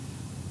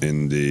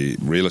in the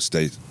real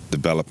estate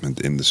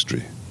development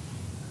industry,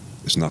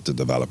 it's not the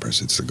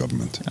developers, it's the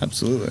government.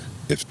 Absolutely.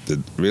 If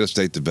the real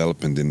estate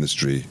development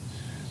industry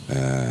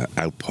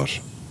output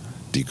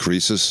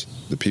decreases,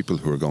 the people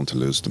who are going to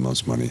lose the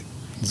most money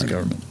It's the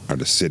government. Are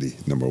the city,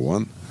 number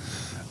one,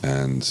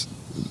 and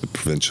the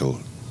provincial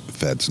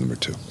feds, number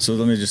two. So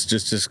let me just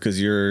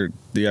because you're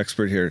the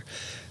expert here,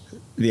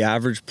 the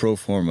average pro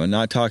forma,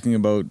 not talking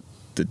about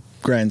the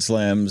Grand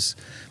Slams,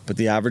 but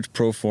the average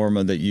pro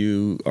forma that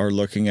you are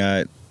looking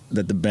at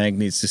that the bank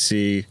needs to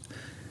see,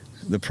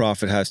 the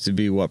profit has to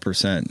be what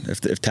percent?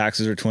 If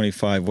taxes are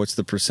 25, what's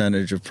the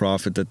percentage of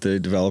profit that the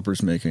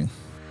developer's making?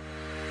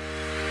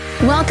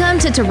 Welcome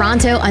to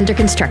Toronto Under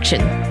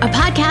Construction, a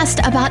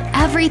podcast about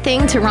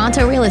everything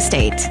Toronto real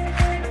estate.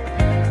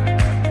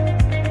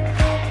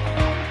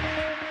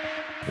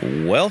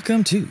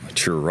 Welcome to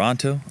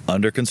Toronto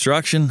Under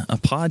Construction, a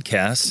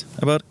podcast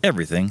about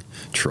everything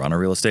Toronto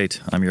real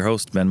estate. I'm your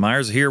host, Ben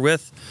Myers, here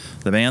with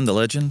the man, the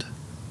legend,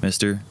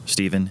 Mr.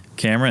 Stephen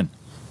Cameron.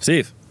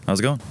 Steve,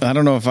 how's it going? I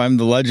don't know if I'm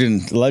the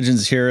legend. The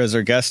legend's here as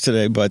our guest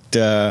today, but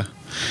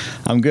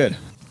I'm good.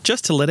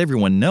 Just to let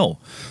everyone know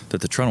that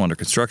the Toronto Under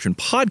Construction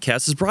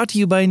podcast is brought to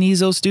you by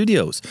Nizo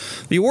Studios.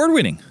 The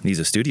award-winning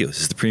Nizo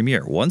Studios is the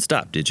premier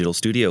one-stop digital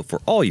studio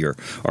for all your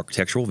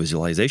architectural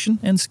visualization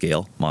and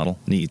scale model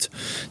needs.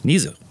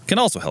 Nizo can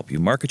also help you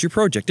market your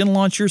project and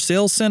launch your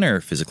sales center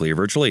physically or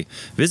virtually.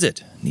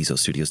 Visit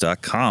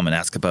nizostudios.com and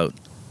ask about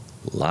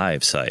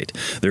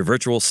LiveSite, their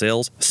virtual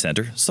sales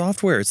center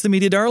software. It's the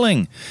media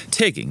darling,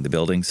 taking the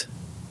building's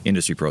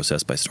industry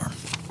process by storm.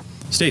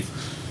 Steve.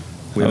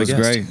 That was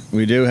great.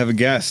 We do have a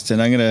guest,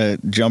 and I'm going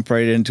to jump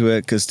right into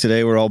it because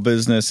today we're all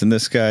business, and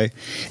this guy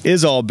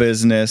is all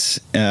business.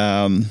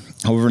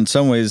 However, in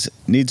some ways,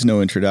 needs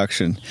no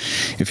introduction.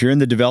 If you're in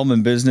the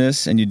development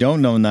business and you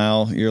don't know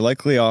Niall, you're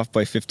likely off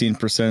by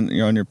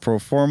 15% on your pro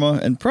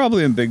forma and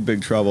probably in big,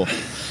 big trouble.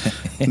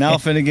 Niall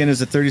Finnegan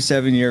is a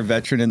 37-year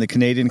veteran in the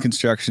Canadian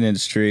construction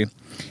industry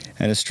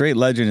and a straight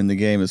legend in the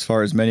game as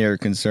far as many are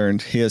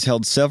concerned. He has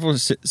held several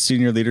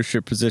senior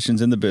leadership positions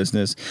in the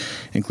business,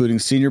 including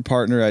senior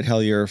partner at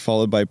Helier,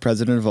 followed by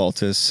president of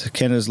Altus,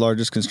 Canada's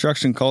largest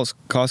construction cost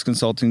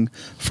consulting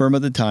firm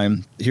at the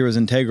time. He was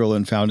integral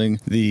in founding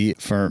the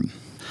firm.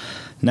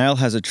 Niall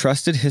has a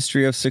trusted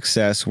history of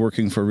success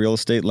working for real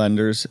estate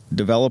lenders,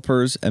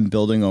 developers, and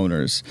building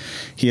owners.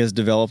 He has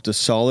developed a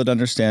solid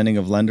understanding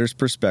of lenders'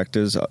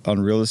 perspectives on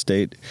real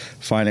estate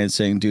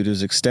financing due to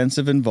his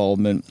extensive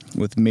involvement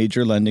with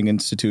major lending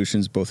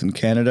institutions both in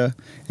Canada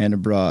and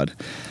abroad.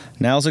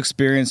 Niall's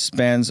experience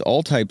spans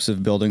all types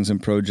of buildings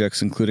and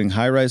projects, including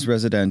high-rise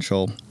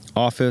residential,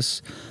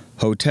 office,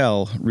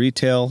 hotel,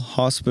 retail,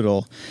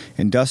 hospital,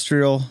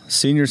 industrial,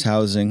 seniors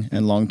housing,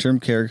 and long-term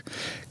care,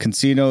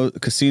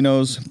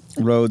 casinos,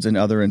 roads, and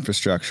other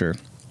infrastructure.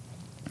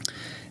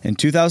 In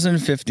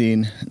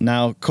 2015,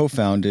 Niall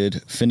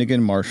co-founded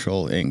Finnegan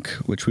Marshall, Inc.,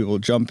 which we will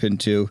jump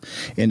into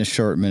in a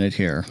short minute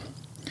here.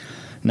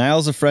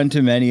 Niall's a friend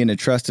to many and a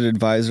trusted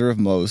advisor of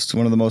most,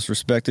 one of the most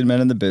respected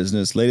men in the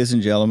business. Ladies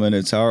and gentlemen,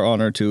 it's our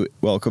honor to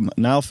welcome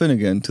Niall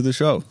Finnegan to the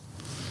show.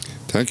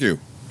 Thank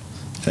you.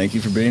 Thank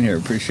you for being here.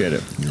 Appreciate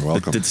it. You're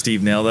welcome. Did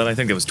Steve nail that? I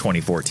think it was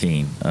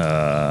 2014.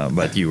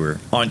 But you were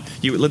on.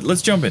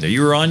 Let's jump into it.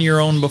 You were on your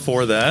own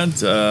before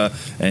that,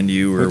 and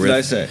you were. What did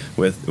I say?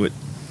 With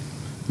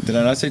did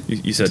I not say?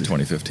 You said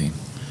 2015.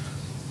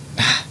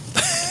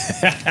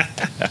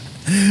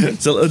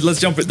 So let's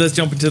jump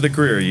into the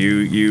career.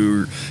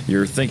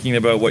 You're thinking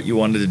about what you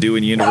wanted to do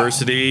in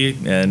university,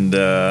 and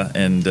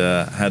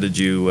how did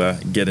you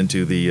get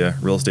into the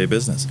real estate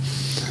business?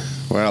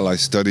 Well, I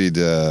studied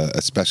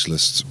a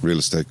specialist real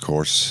estate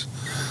course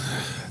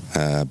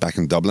back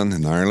in Dublin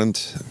in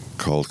Ireland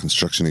called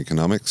Construction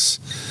Economics.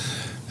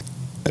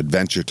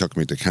 Adventure took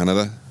me to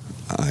Canada.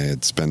 I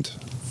had spent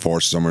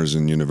 4 summers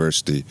in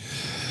university,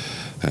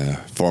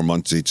 4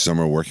 months each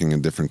summer working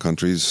in different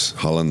countries,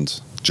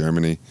 Holland,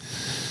 Germany,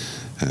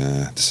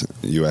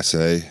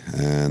 USA,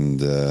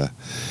 and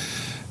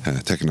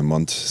taking a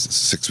month,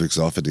 6 weeks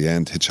off at the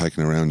end,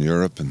 hitchhiking around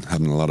Europe and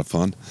having a lot of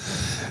fun.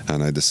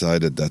 And I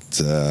decided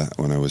that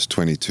when I was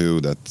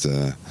 22 that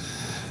the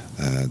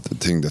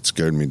thing that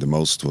scared me the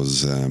most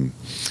was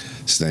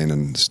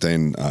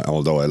staying.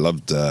 Although I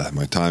loved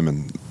my time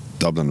in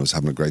Dublin, was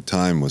having a great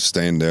time, was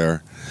staying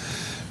there,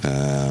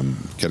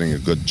 getting a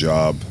good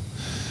job,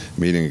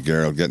 meeting a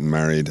girl, getting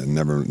married, and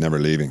never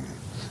leaving.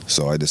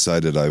 So I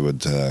decided I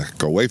would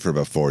go away for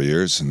about 4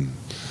 years and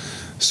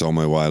sow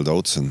my wild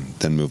oats, and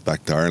then move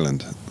back to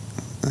Ireland.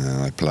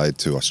 I applied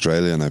to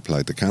Australia and I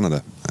applied to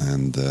Canada,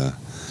 and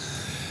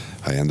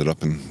I ended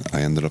up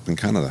in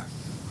Canada.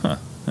 Huh.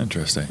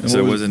 Interesting. So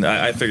it wasn't.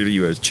 I figured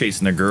you were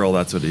chasing a girl.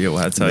 That's how you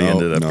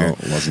ended up here. No,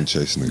 it wasn't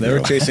chasing a girl. They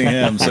were chasing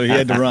him, so he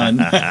had to run.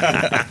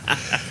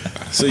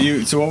 So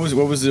what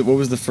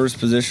was the first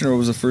position, or what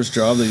was the first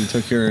job that you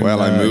took here?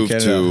 Well, I moved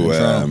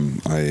Canada,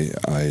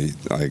 to.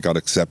 I got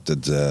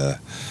accepted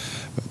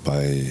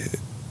by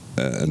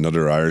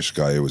another Irish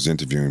guy who was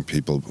interviewing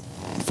people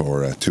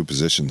for 2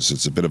 positions.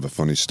 It's a bit of a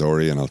funny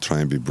story, and I'll try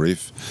and be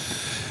brief.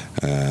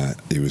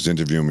 He was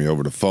interviewing me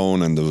over the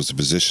phone, and there was a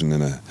position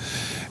in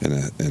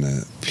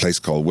a place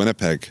called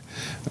Winnipeg,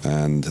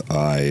 and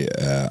I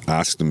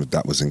asked him if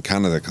that was in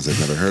Canada because I'd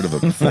never heard of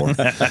it before,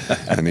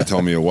 and he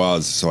told me it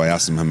was. So I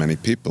asked him how many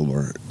people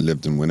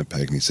lived in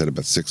Winnipeg, and he said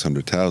about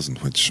 600,000,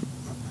 which,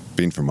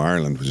 being from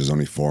Ireland, which is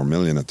only 4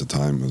 million at the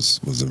time,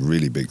 was a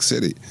really big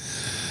city.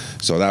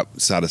 So that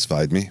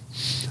satisfied me.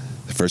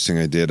 The first thing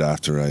I did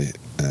after I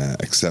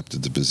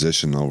accepted the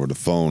position over the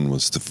phone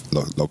was to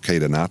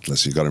locate an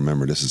atlas. You got to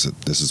remember,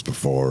 this is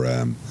before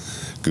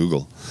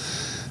Google,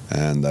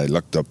 and I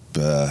looked up.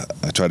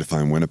 I tried to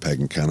find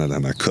Winnipeg in Canada,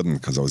 and I couldn't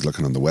because I was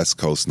looking on the west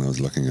coast and I was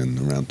looking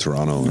around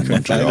Toronto and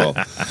Montreal.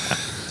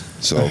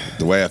 So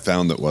the way I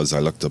found it was I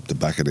looked up the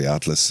back of the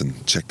atlas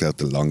and checked out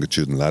the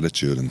longitude and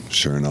latitude, and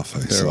sure enough,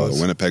 I saw that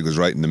Winnipeg was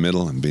right in the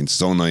middle. And being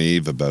so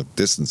naive about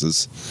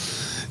distances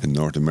in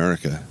North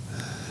America,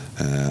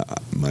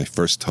 my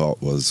first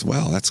thought was,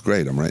 well, that's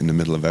great. I'm right in the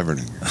middle of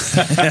everything.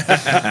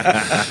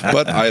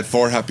 But I had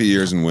 4 happy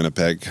years in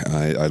Winnipeg.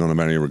 I don't have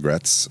any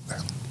regrets.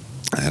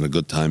 I had a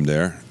good time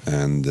there.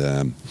 And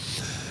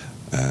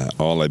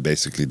all I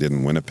basically did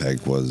in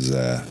Winnipeg was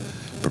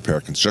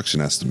prepare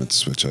construction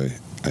estimates, which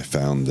I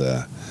found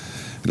a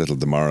little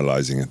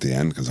demoralizing at the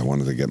end because I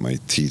wanted to get my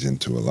teeth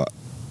into a lot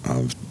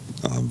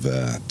of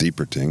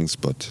deeper things.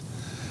 But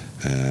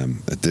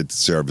it did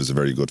serve as a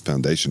very good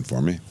foundation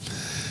for me.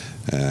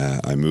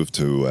 I moved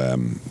to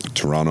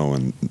Toronto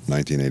in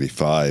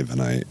 1985,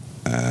 and I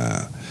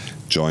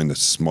joined a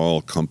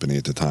small company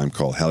at the time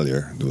called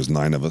Hellier. There was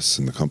 9 of us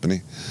in the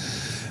company,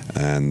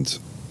 and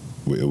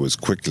it was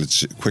quickly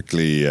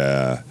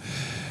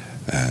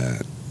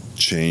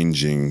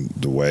changing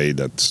the way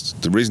that...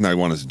 The reason I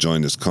wanted to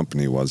join this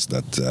company was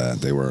that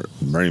they were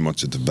very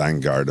much at the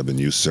vanguard of a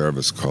new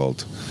service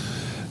called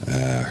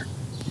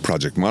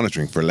project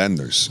monitoring for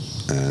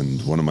lenders,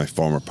 and one of my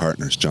former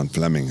partners, John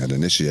Fleming, had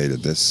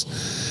initiated this.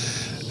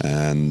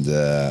 And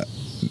to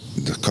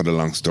cut a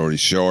long story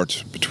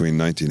short, between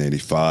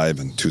 1985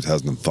 and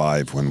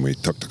 2005, when we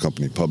took the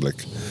company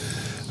public,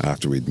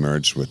 after we'd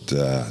merged with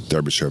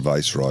Derbyshire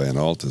Viceroy and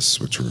Altus,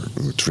 which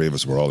 3 of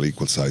us were all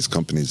equal-sized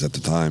companies at the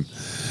time,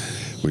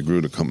 we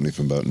grew the company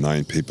from about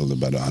 9 people to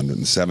about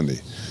 170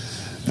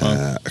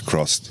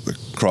 across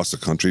the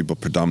country,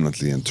 but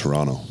predominantly in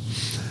Toronto.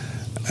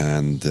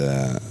 And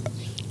the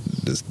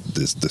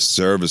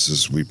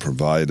services we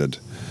provided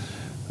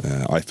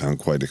I found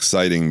quite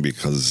exciting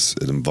because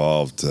it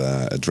involved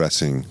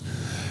addressing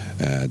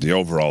the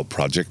overall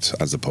project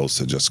as opposed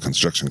to just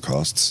construction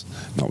costs,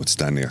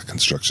 notwithstanding that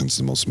construction is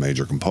the most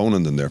major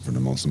component and therefore the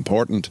most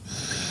important.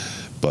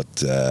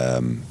 But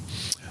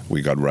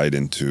we got right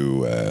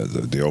into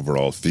the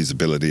overall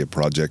feasibility of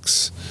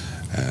projects,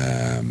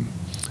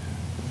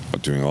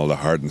 doing all the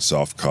hard and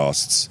soft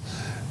costs,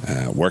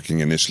 working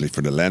initially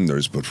for the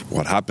lenders. But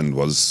what happened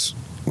was,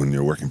 when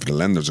you're working for the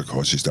lenders, of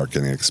course, you start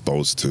getting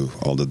exposed to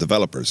all the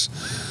developers.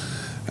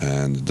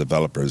 And the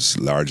developers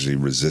largely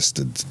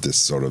resisted this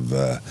sort of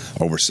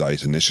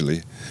oversight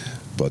initially.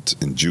 But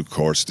in due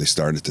course, they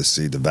started to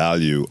see the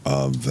value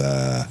of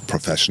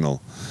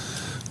professional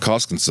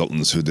cost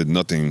consultants who did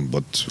nothing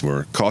but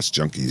were cost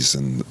junkies.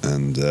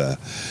 And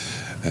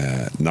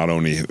not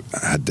only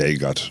had they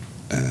got...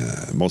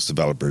 most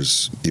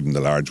developers, even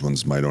the large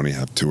ones, might only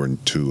have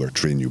two or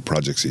three new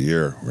projects a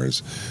year,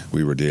 whereas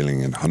we were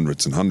dealing in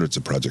hundreds and hundreds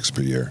of projects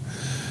per year.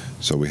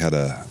 So we had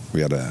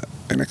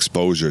an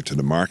exposure to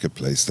the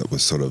marketplace that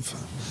was sort of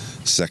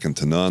second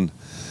to none.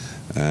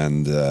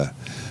 And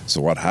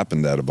so what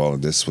happened out of all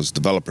of this was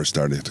developers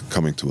started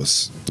coming to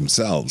us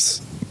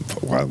themselves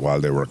while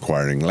they were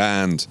acquiring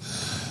land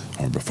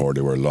or before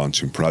they were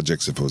launching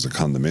projects, if it was a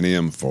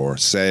condominium for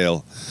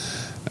sale.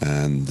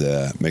 And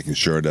making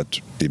sure that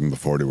even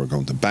before they were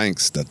going to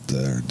banks, that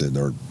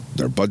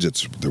their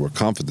budgets, they were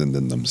confident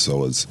in them,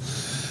 so as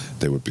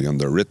they would be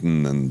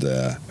underwritten, and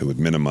it would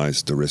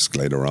minimize the risk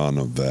later on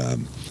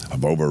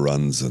of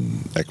overruns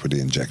and equity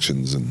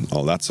injections and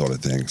all that sort of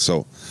thing.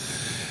 So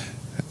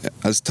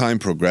as time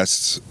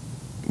progressed,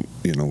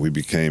 we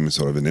became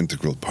sort of an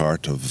integral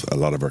part of a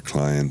lot of our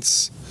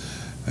clients'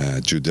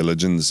 due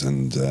diligence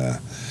and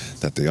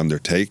that they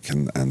undertake,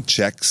 and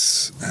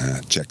checks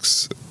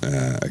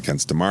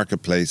against the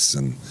marketplace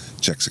and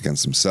checks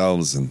against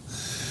themselves, and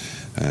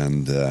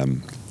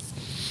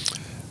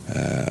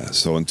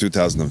so in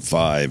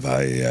 2005,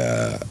 I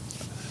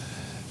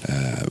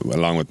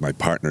along with my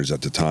partners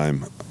at the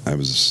time,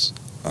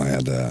 I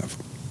had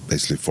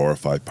basically 4 or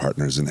 5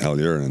 partners in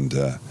Hellier, and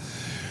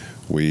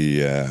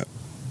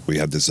we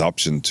had this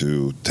option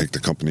to take the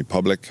company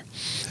public.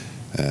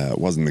 It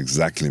wasn't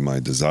exactly my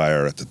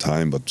desire at the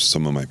time, but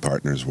some of my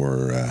partners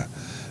were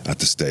at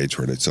the stage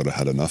where they'd sort of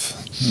had enough,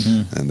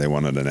 and they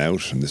wanted an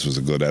out, and this was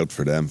a good out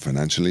for them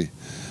financially.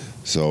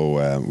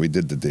 So we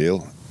did the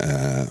deal.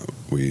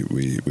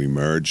 We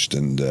merged,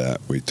 and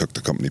we took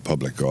the company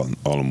public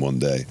all in one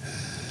day,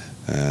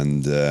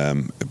 and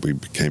we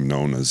became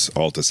known as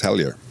Altus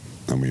Hellier,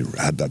 and we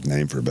had that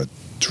name for about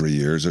 3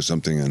 years or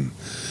something, and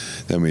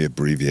then we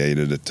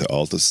abbreviated it to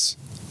Altus,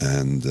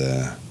 and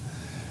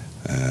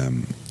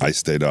I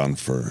stayed on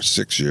for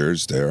 6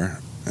 years there.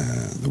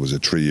 There was a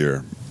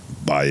 3-year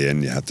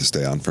buy-in you had to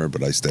stay on for,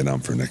 but I stayed on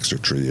for an extra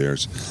 3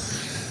 years.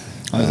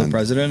 As the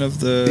president of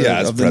the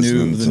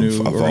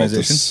new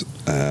organization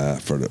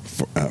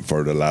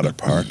for the latter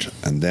part,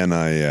 and then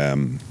I,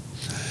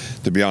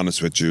 to be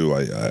honest with you,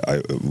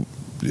 I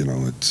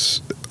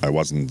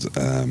wasn't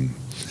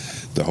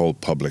the whole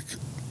public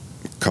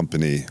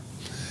company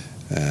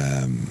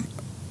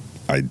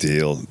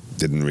ideal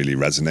didn't really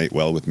resonate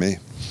well with me.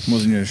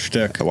 Wasn't your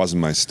shtick? It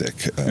wasn't my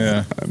stick.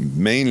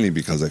 Mainly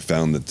because I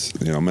found that,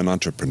 I'm an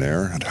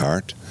entrepreneur at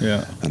heart.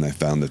 Yeah. And I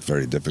found it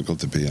very difficult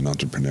to be an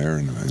entrepreneur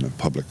in a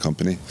public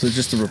company. So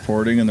just the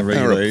reporting and the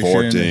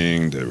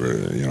regulation?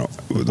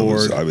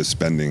 I was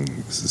spending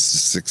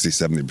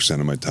 60-70%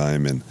 of my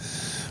time in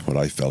what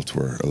I felt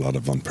were a lot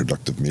of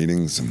unproductive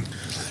meetings and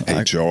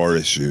HR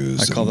issues.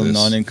 I call them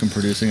non-income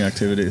producing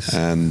activities.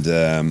 And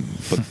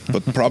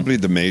but probably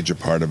the major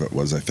part of it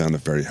was I found it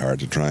very hard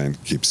to try and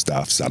keep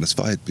staff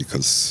satisfied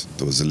because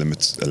there was a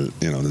limit.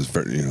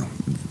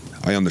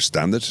 I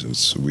understand it.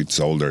 We'd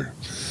sold our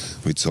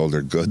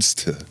goods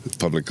to the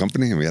public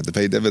company and we had to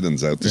pay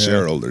dividends out to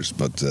shareholders.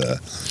 But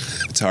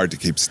it's hard to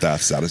keep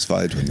staff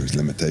satisfied when there's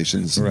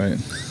limitations. Right.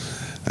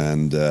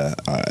 And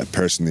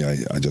personally,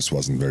 I just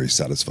wasn't very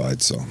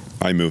satisfied, so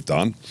I moved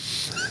on.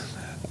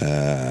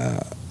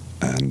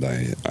 And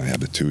I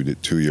had a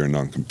two-year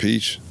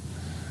non-compete,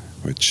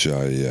 which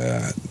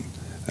I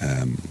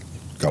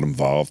got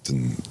involved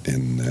in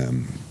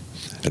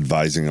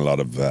advising a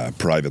lot of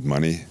private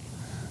money,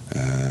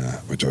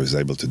 which I was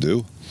able to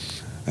do.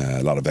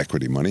 A lot of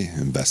equity money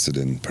invested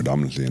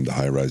predominantly in the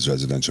high-rise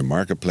residential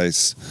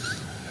marketplace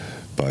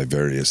by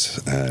various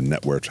high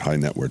net worth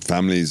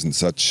families and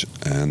such.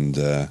 And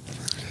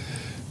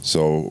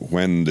so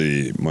when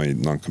my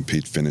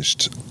non-compete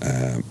finished,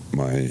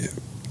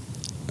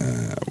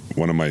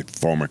 one of my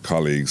former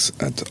colleagues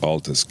at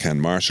Altus, Ken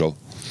Marshall,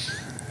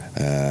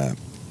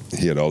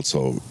 he had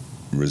also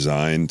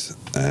resigned,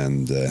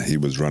 and he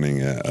was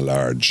running a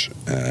large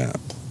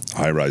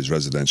high-rise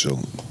residential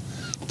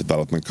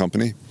development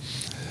company.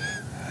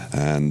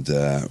 And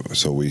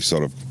so we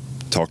sort of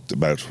talked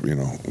about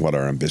what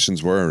our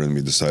ambitions were, and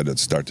we decided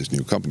to start this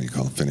new company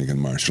called Finnegan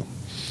Marshall.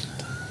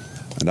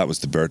 And that was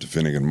the birth of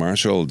Finnegan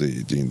Marshall.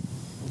 The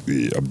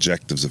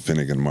objectives of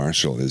Finnegan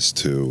Marshall is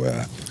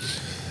to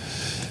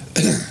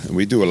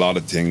we do a lot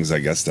of things, I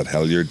guess, that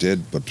Hellyer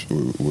did, but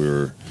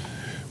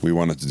we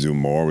wanted to do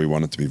more. We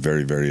wanted to be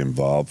very, very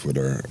involved with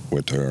our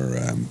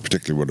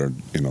particularly with our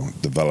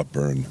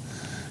developer and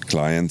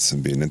clients,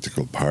 and be an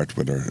integral part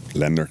with our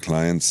lender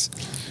clients.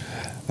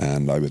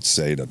 And I would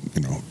say that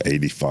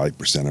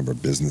 85% of our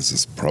business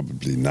is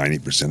probably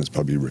 90% is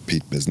probably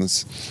repeat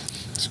business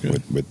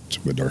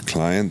with our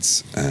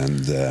clients.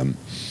 And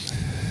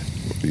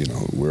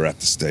we're at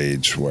the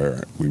stage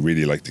where we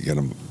really like to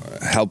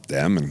help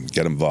them and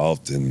get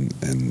involved in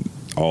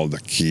all the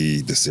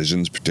key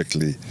decisions,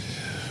 particularly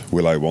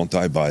won't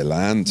I buy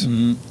land?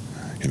 Mm-hmm.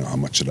 How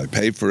much should I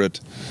pay for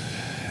it?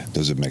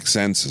 Does it make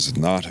sense? Does it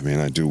not? I mean,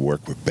 I do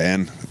work with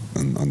Ben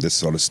on this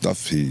sort of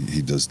stuff.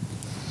 He does.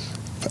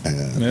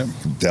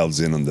 Delves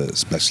in on the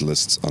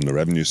specialists on the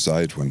revenue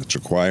side when it's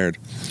required,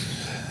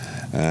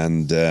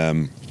 and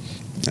then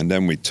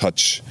we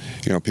touch.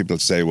 People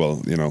say,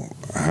 well,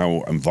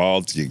 how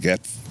involved do you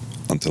get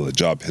until the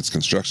job hits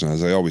construction?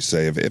 As I always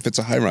say, if it's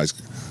a high-rise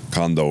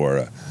condo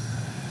or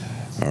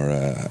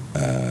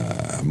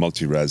a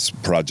multi-res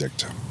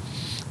project,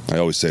 I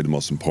always say the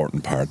most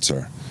important parts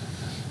are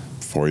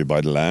before you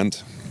buy the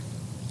land,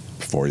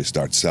 before you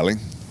start selling.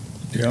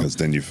 Because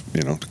then the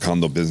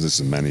condo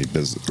business in many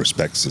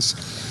respects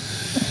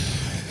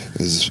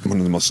is one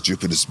of the most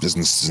stupidest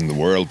businesses in the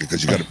world,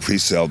 because you got to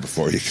pre-sell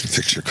before you can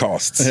fix your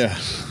costs. Yeah.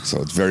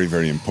 So it's very,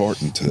 very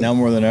important to, now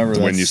more than ever,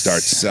 when you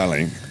start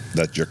selling,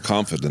 that you're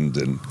confident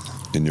in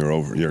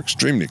you're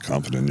extremely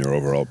confident in your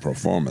overall pro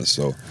forma.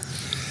 So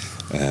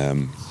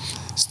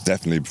it's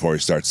definitely before you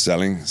start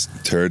selling.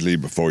 Thirdly,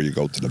 before you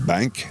go to the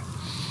bank,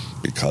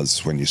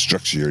 because when you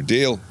structure your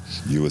deal,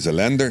 you as a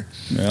lender,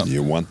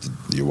 you want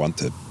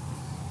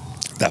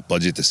that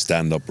budget to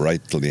stand up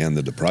right till the end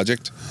of the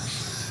project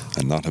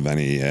and not have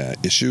any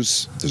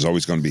issues. There's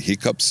always going to be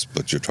hiccups,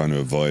 but you're trying to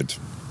avoid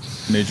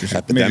major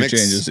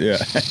changes.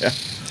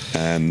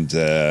 And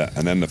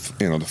then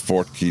the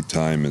fourth key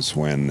time is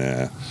when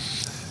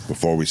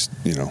before we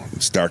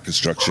start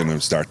construction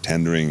and start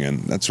tendering,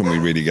 and that's when we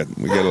really get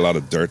a lot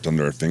of dirt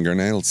under our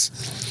fingernails.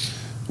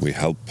 We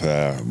help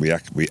we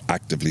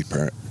actively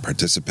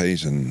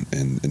participate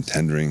in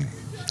tendering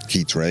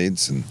key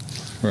trades, and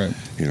right.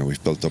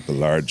 We've built up a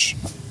large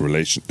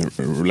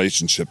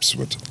relationships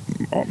with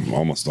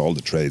almost all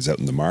the trades out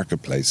in the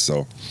marketplace.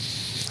 So,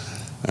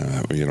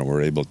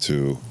 we're able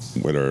to,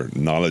 with our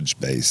knowledge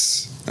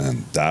base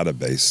and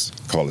database,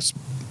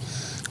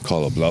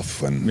 call a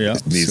bluff when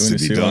it needs to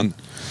be done.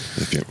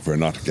 If we're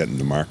not getting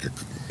the market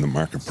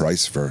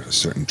price for a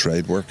certain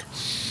trade work.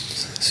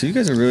 So you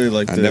guys are really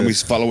like, and then we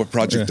follow a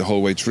project the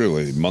whole way through,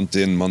 a month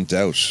in, month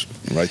out,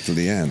 right till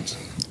the end.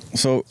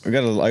 So I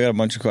got a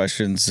bunch of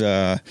questions.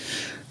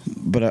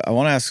 But I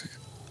want to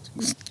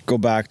go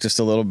back just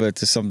a little bit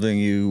to something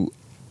you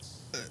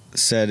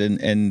said,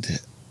 and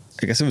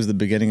I guess it was the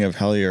beginning of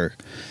Hellier.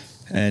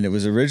 And it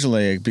was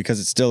originally, because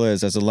it still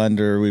is, as a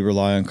lender, we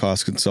rely on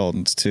cost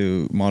consultants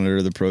to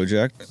monitor the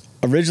project.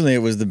 Originally, it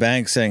was the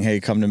bank saying, hey,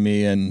 come to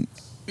me and,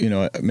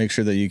 make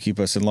sure that you keep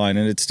us in line.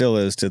 And it still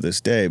is to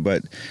this day.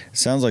 But it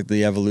sounds like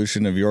the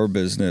evolution of your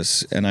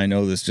business, and I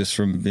know this just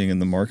from being in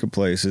the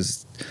marketplace,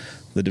 is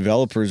the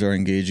developers are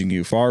engaging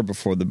you far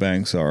before the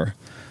banks are.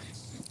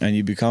 And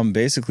you become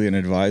basically an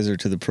advisor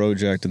to the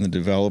project and the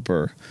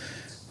developer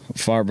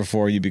far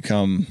before you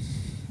become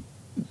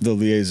the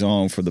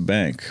liaison for the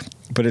bank.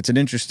 But it's an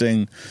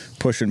interesting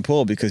push and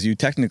pull because you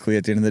technically,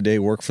 at the end of the day,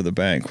 work for the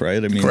bank,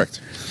 right? Correct.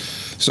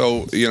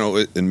 So,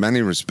 in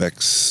many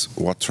respects,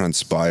 what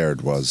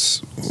transpired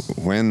was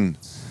when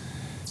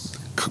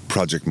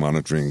project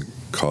monitoring,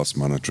 cost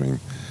monitoring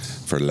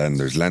for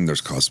lenders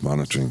cost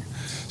monitoring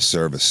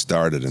service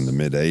started in the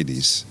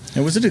mid-'80s.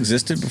 And was it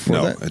existed before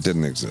that? No, it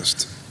didn't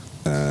exist.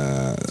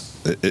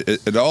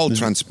 It all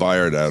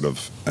transpired out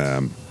of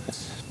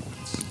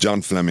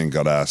John Fleming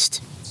got asked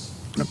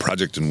in a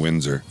project in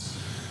Windsor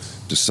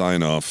to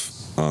sign off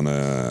on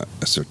a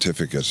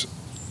certificate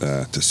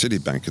to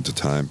Citibank at the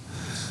time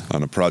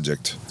on a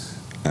project,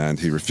 and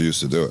he refused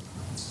to do it.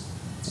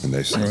 And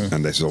they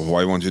said, well,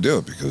 why won't you do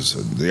it? Because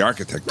the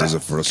architect does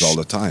it for us all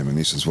the time. And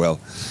he says, well,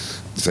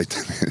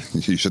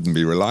 you shouldn't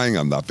be relying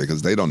on that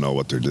because they don't know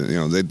what they're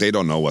doing. They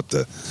don't know what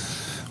the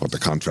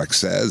contract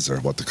says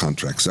or what the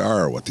contracts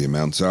are or what the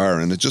amounts are,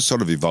 and it just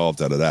sort of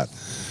evolved out of that.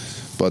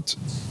 But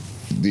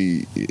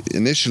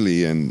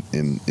initially in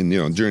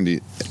during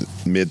the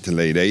mid to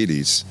late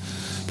 80s,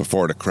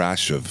 before the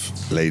crash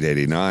of late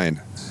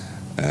 89,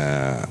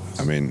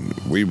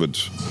 we would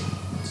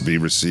be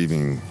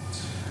receiving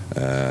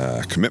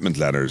commitment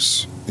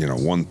letters,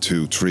 1,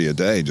 2, 3 a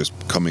day, just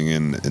coming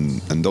in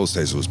those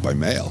days it was by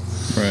mail,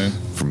 right,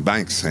 from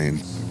banks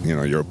saying,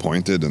 you're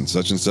appointed and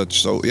such.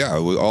 So yeah,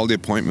 all the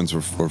appointments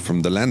were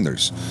from the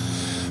lenders.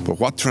 But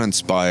what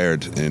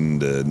transpired in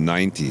the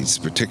 90s,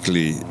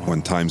 particularly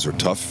when times were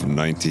tough from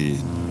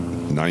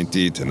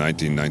 1990 to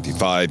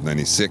 1995,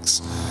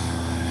 96,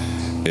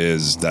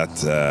 is that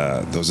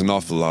there was an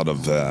awful lot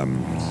of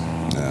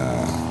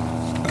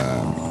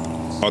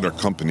other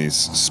companies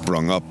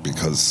sprung up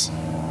because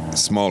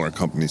smaller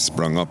companies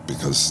sprung up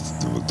because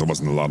there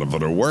wasn't a lot of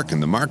other work in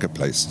the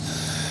marketplace.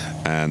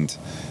 And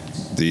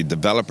the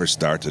developers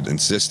started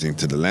insisting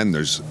to the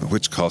lenders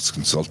which cost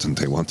consultant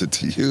they wanted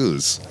to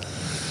use.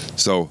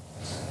 So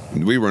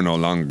we were no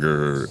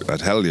longer at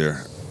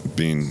Hellier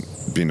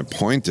being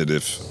appointed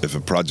if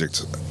a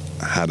project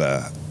had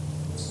a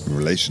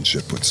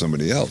relationship with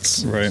somebody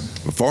else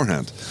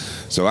beforehand.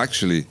 So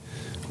actually,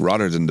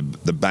 rather than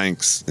the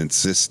banks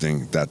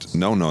insisting that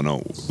no,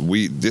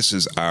 this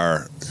is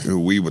who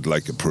we would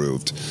like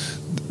approved,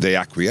 they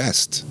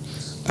acquiesced,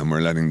 and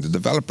we're letting the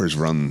developers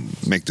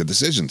make the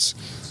decisions.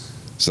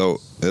 So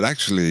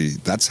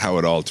that's how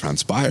it all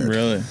transpired.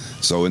 Really?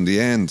 So in the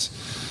end,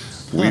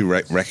 we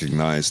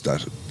recognized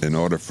that in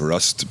order for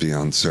us to be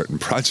on certain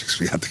projects,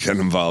 we had to get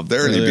involved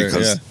early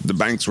because the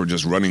banks were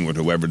just running with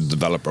whoever the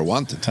developer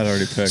wanted. Had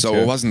already picked. So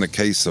it wasn't a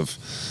case of,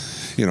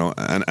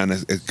 and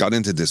it got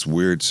into this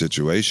weird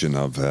situation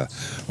of,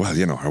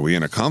 are we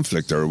in a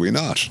conflict or are we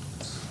not?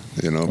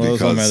 Well,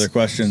 that's one of my other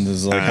questions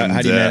is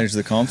how do you manage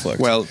the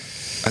conflict? Well,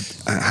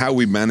 how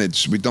we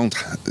manage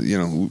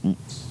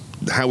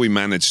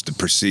the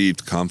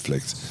perceived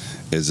conflict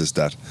is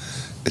that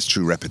it's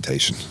through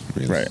reputation,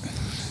 really. Right.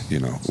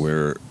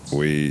 Where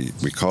we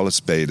call a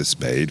spade.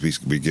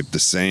 We give the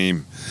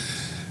same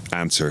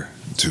answer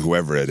to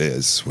whoever it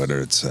is,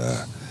 whether it's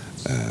a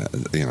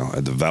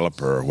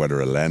developer or whether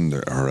a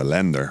lender.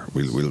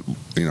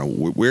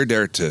 We're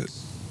there to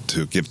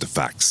give the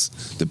facts.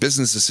 The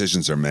business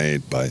decisions are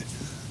made by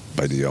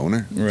the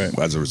owner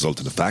as a result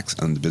of the facts,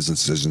 and the business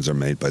decisions are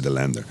made by the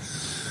lender.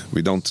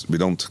 We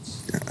don't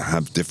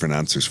have different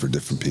answers for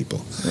different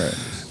people. Right.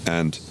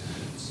 And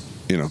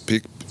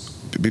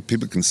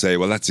people can say,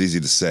 well, that's easy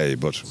to say,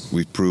 but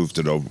we've proved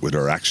it with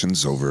our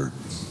actions over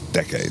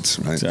decades,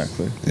 right?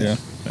 Exactly. Yeah.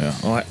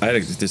 Well,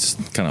 this is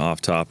kind of off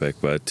topic,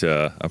 but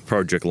a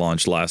project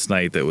launched last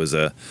night that was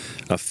a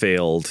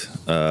failed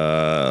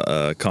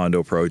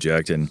condo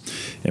project, and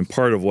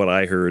part of what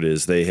I heard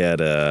is they had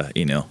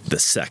the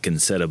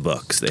second set of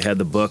books. They had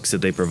the books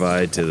that they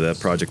provide to the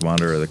project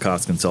monitor or the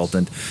cost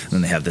consultant, and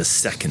then they have the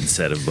second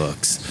set of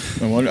books.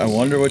 I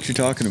wonder what you're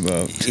talking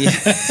about.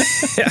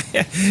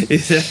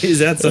 Is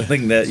that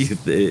something that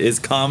is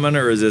common,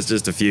 or is this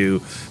just a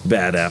few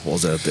bad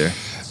apples out there?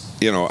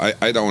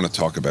 I don't want to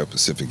talk about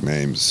specific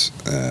names.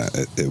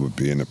 It would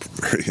be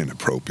very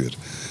inappropriate.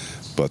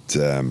 But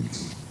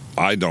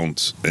I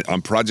don't.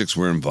 On projects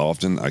we're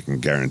involved in, I can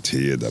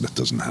guarantee you that it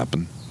doesn't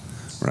happen,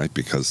 right?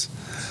 Because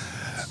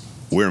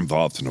we're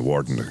involved in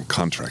awarding the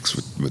contracts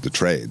with the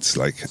trades.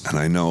 And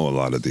I know a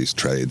lot of these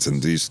trades.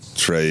 And these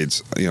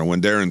trades,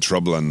 when they're in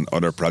trouble on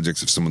other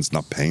projects, if someone's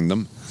not paying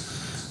them,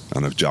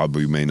 on a job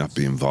we may not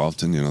be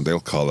involved in, they'll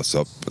call us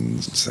up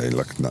and say,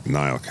 look,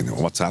 Niall,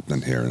 what's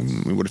happening here?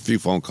 And with a few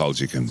phone calls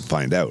you can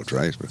find out,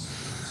 right,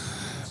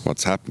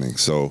 what's happening.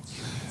 So,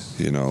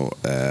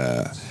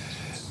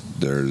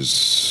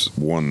 there's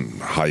one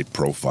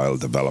high-profile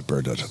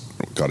developer that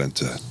got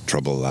into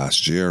trouble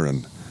last year,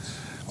 and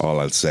all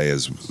I'll say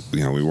is,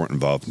 we weren't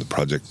involved in the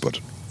project, but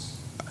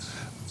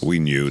we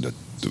knew that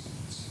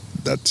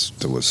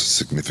there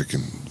was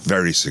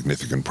very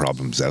significant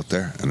problems out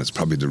there, and it's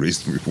probably the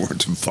reason we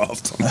weren't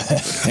involved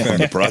on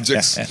the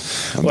projects.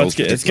 Well,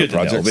 it's good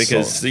to know,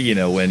 because so,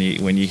 when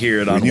you hear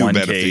it on one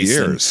case,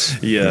 years,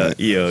 the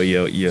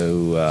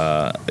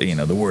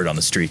word on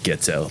the street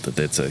gets out that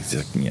it's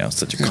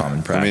such a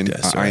common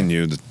practice. I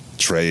knew that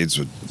trades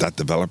with that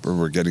developer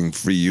were getting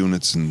free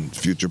units in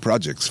future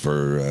projects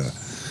for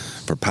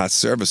past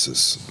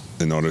services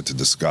in order to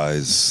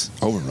disguise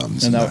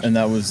overruns. And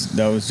that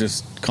was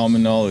just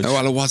common knowledge.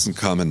 Well, it wasn't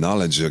common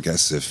knowledge, I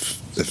guess,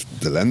 if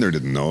the lender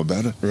didn't know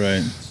about it.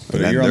 Right.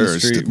 But you're on the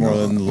street more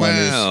than the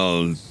lenders.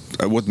 Well,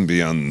 I wouldn't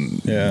be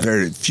on.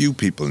 Very few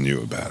people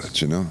knew about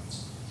it,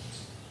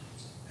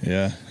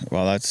 Yeah.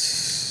 Well,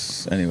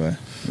 anyway.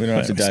 We don't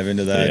have to dive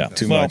into that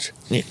too much.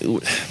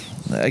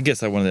 I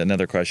guess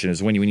another question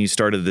is, when you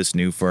started this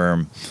new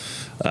firm,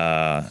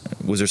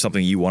 was there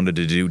something you wanted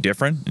to do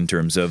different in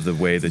terms of the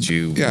way that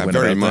you went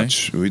very about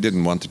much. things? We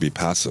didn't want to be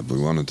passive.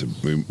 We wanted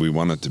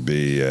to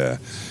be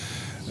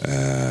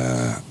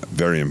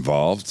very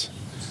involved.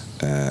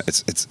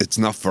 It's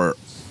not for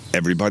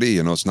everybody,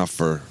 it's not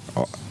for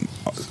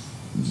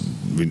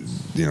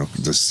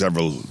there's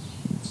several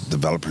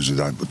developers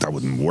that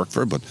wouldn't work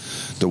for, but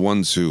the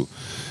ones who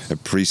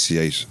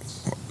appreciate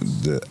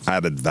the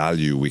added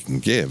value we can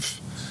give.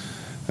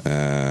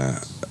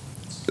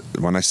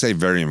 When I say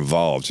very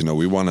involved,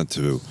 we wanted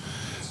to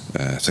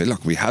say,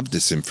 look, we have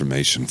this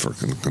information for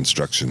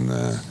construction.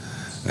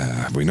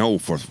 We know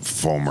for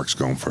formwork's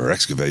going for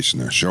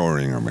excavation or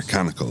shoring or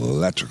mechanical,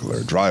 electrical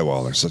or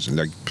drywall or such.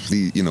 Like,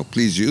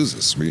 please use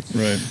us.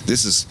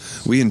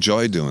 We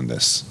enjoy doing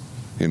this.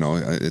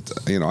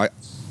 I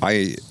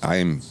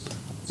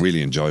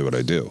really enjoy what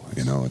I do.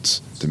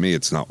 To me,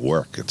 it's not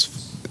work. It's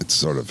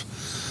sort of.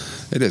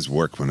 It is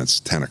work when it's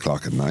 10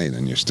 o'clock at night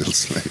and you're still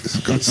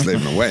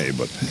slaving away.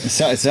 But it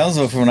sounds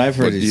like, from what I've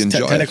heard,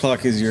 10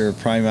 o'clock is your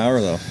prime hour,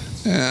 though.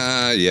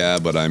 Yeah,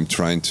 but I'm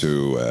trying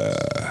to,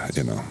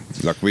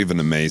 look, we have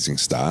an amazing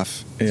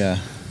staff. Yeah.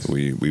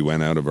 We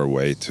went out of our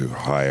way to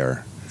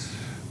hire.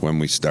 When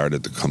we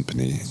started the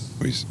company,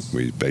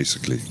 we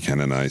basically,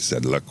 Ken and I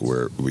said, look,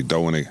 we're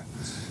only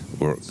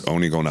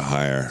going to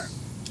hire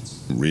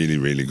really,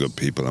 really good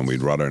people, and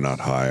we'd rather not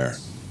hire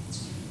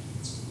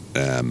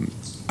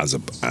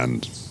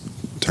and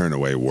turn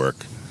away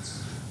work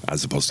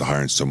as opposed to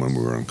hiring someone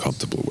we were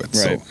uncomfortable with.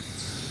 Right.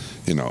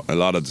 So, a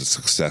lot of the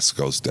success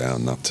goes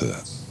down not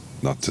to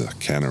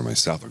Ken or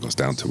myself. It goes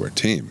down to our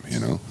team.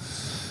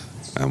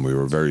 And we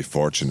were very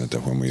fortunate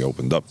that when we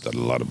opened up, that a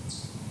lot of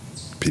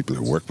people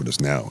who work with us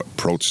now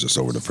approached us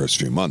over the first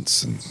few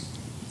months and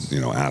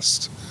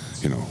asked,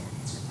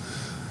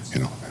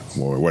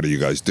 well, what are you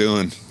guys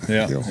doing?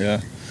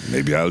 Yeah.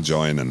 Maybe I'll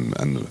join, and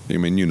a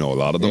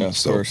lot of them. Yeah,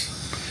 of course.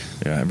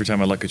 Yeah, every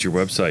time I look at your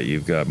website,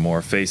 you've got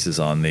more faces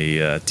on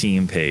the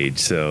team page.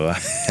 So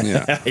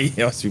you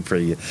must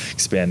be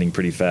expanding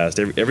pretty fast.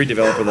 Every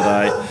developer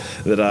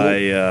that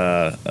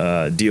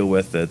I deal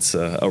with that's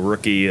a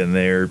rookie and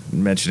they're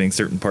mentioning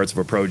certain parts of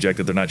a project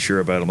that they're not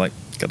sure about, I'm like,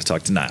 got to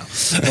talk to Niall.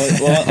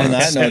 Well, on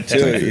that note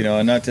too,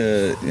 and not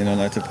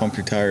to pump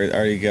your tire. I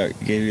already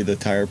gave you the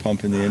tire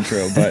pump in the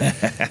intro,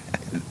 but.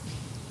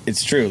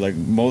 It's true. Like,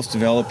 most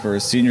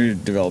developers, senior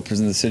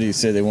developers in the city,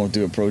 say they won't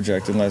do a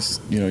project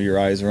unless your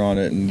eyes are on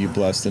it and you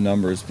bless the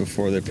numbers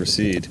before they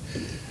proceed.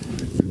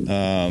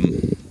 I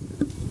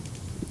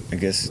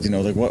guess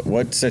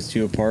what sets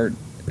you apart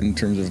in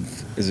terms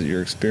of, is it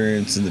your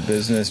experience in the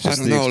business,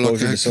 just the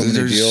exposure to so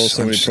many deals,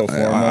 so many pro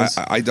formas?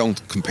 I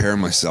don't compare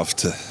myself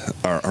to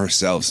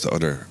ourselves to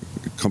other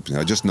companies.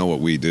 I just know what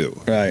we do.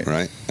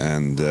 Right.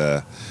 And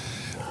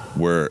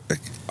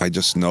I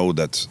just know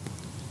that.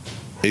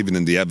 Even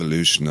in the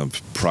evolution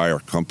of prior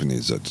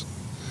companies that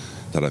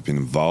I've been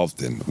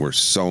involved in, we're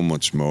so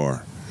much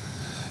more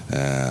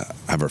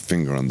have our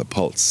finger on the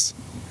pulse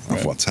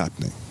of what's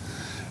happening.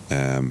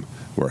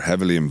 We're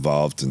heavily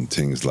involved in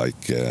things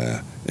like,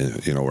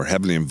 we're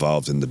heavily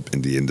involved in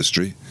the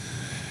industry.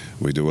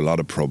 We do a lot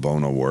of pro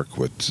bono work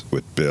with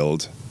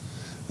Build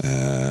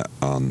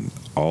on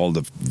all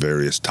the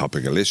various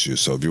topical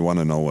issues. So if you want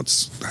to know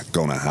what's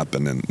going to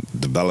happen in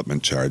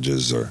development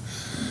charges or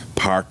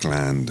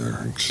parkland or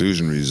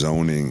inclusionary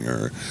zoning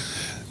or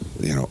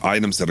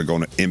items that are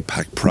going to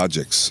impact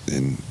projects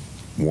in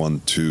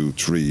 1, 2,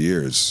 3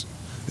 years,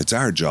 it's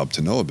our job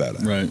to know about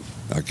it. Right.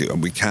 Like,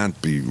 we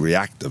can't be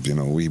reactive.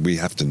 We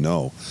have to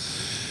know.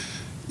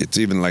 It's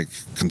even like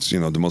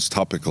the most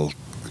topical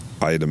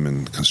item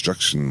in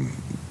construction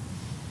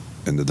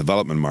in the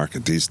development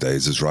market these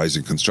days is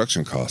rising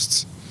construction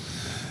costs,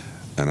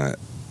 and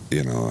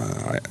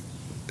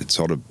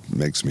sort of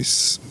makes me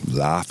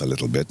laugh a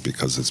little bit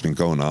because it's been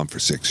going on for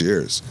 6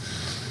 years.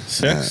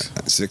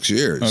 6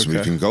 years Okay.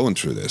 we've been going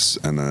through this,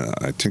 and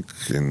I think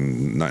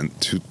in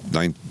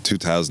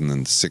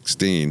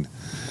 2016,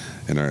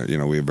 in our,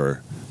 we have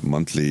our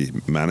monthly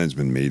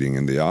management meeting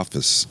in the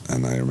office,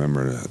 and I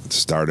remember the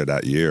start of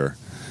that year,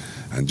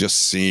 and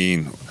just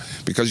seeing,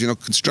 because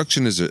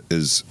construction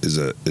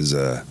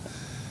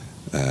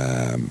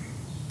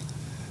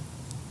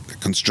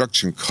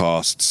construction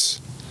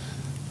costs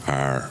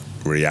are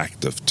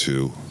reactive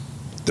to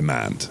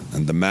demand,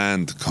 and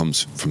demand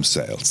comes from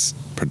sales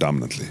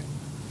predominantly.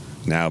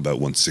 Now about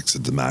 1/6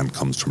 of demand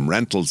comes from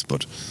rentals,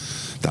 but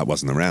that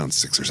wasn't around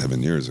 6 or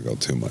 7 years ago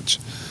too much.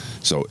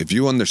 So if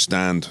you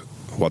understand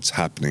what's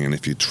happening, and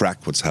if you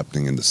track what's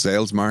happening in the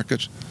sales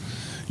market,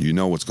 you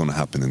know what's going to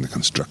happen in the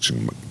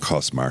construction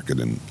cost market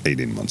in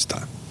 18 months'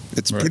 time.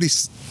 It's Right. pretty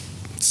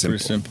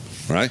simple,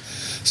 right?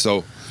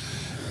 So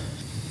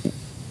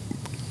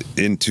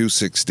in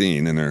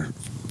 2016, in our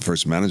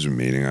first management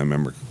meeting, I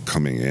remember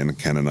coming in, and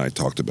Ken and I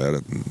talked about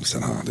it and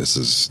said,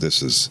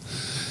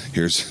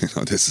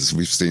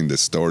 we've seen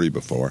this story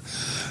before,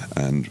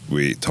 and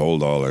we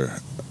told all our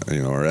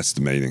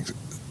estimating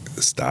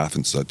staff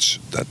and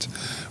such that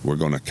we're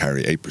going to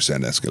carry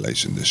 8%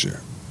 escalation this year.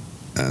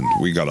 And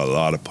we got a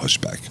lot of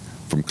pushback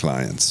from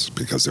clients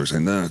because they were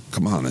saying, no,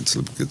 come on, it's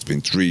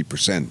been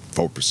 3%,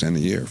 4% a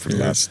year for the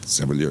last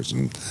several years.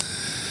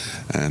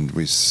 And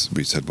we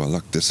said, well,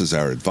 look, this is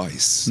our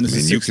advice. I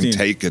mean, you can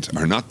take it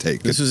or not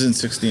take it. This was in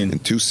 16. In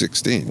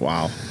 2016.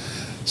 Wow.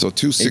 So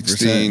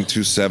 2016,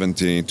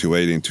 2017,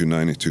 2018,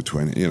 2019,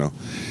 2020,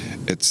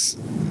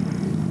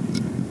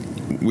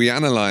 we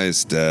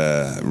analysed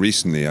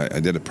recently, I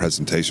did a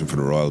presentation for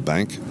the Royal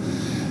Bank,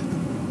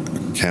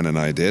 Ken and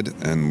I did,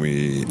 and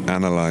we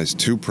analysed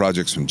 2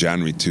 projects from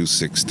January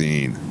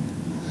 2016,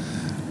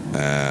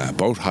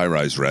 both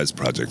high-rise res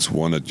projects,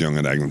 one at Yonge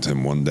and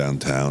Eglinton, one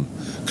downtown.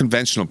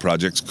 Conventional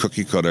projects,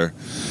 cookie cutter,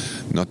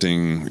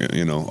 nothing,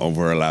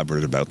 over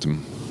elaborate about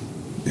them.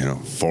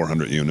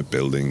 400 unit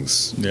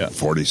buildings,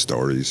 40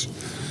 stories.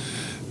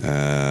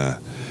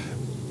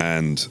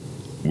 And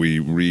we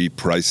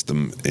repriced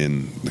them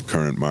in the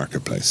current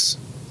marketplace.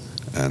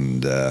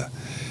 And the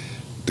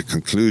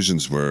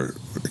conclusions were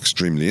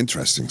extremely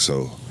interesting.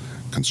 So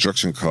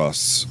construction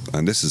costs,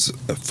 and this is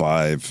a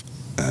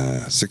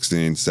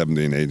 16,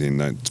 17, 18,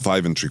 19,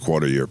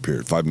 5.75 year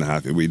period,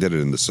 5.5, we did it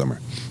in the summer,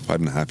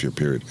 5.5 year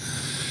period.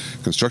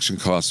 Construction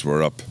costs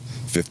were up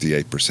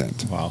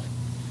 58%. Wow.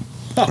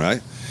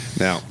 Right?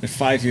 Now, in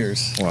 5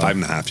 years. Wow.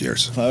 5.5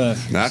 years. 5.5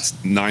 years. That's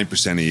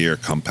 9% a year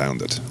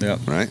compounded. Yeah.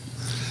 Right?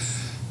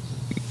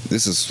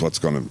 This is what's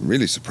going to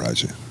really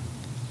surprise you,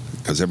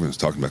 because everyone's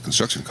talking about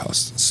construction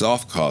costs.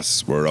 Soft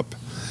costs were up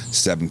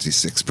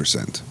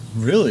 76%.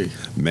 Really?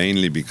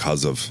 Mainly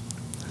because of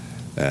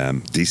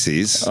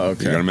DCs. Oh,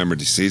 okay. You got to remember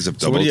DCs have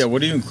doubled. So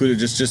what do you include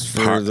just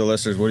for the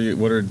listeners?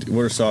 What are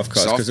soft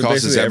costs? Soft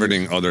costs is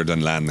everything other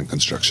than land and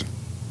construction.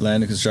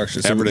 Land and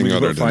construction. So everything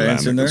other than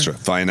land and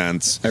construction.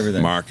 Finance,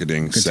 everything.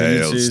 Marketing,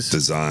 sales,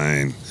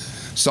 design.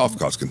 Soft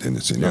cost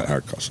contingency, not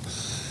hard costs.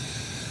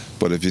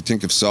 But if you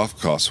think of soft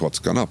costs, what's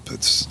gone up?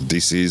 It's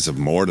DCs have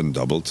more than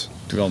doubled.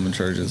 Development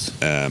charges.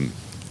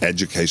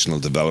 Educational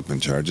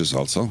development charges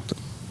also.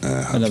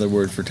 Another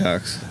word for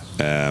tax.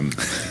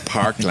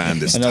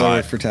 Parkland is Another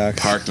word for tax.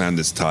 Parkland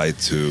is tied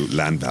to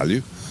land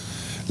value.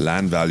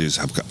 Land values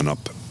have gone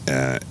up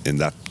in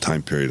that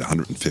time period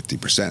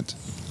 150%.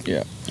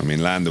 Yeah. I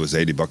mean, land that was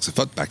 $80 a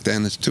foot back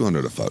then is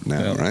 $200 a foot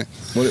now, right?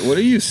 What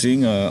are you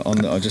seeing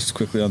just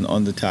quickly on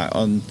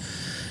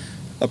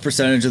a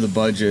percentage of the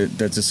budget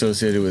that's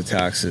associated with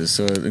taxes?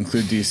 So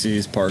include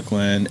DCs,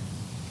 Parkland.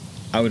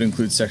 I would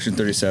include Section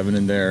 37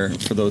 in there.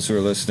 For those who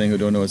are listening who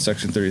don't know what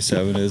Section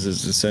 37 is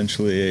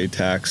essentially a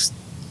tax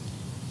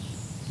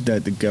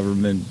that the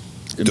government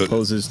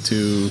imposes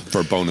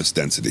for bonus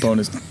density. Call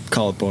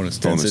it bonus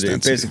density.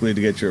 Basically, to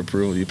get your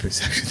approval, you pay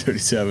Section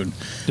 37.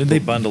 Did they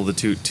bundle the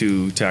two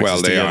taxes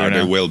Well, they together are.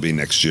 now? They will be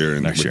next year,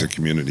 and with the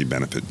community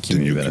benefit, the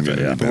new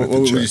community benefit. What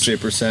would you say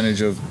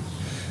percentage of?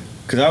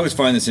 Because I always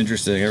find this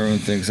interesting. Everyone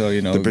thinks,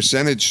 the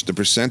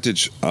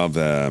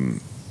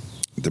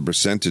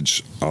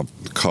percentage of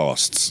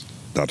costs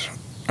that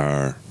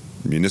are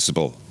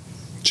municipal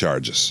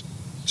charges.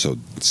 So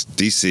it's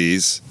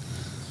DCs,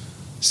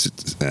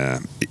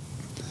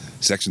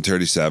 Section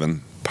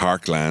 37,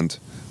 Parkland,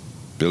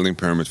 building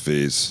permit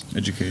fees,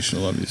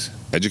 educational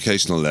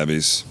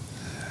levies,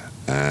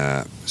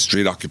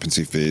 street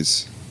occupancy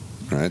fees,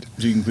 right?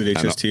 Do you include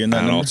HST in that?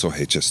 And number? also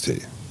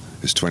HST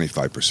is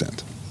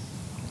 25%.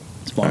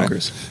 It's bonkers.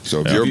 Right?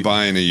 So if you're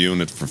buying a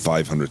unit for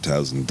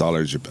 $500,000,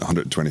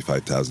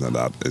 $125,000 of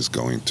that is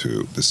going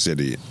to the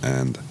city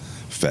and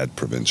Fed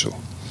provincial.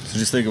 So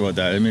just think about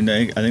that. I mean,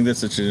 I think that's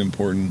such an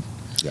important.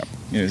 Yeah.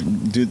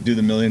 Do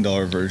the $1 million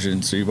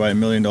version. So you buy a $1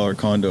 million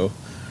condo,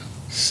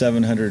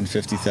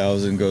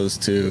 $750,000 goes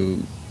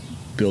to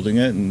building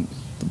it, and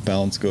the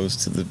balance goes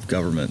to the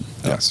government.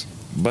 Yes.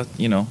 But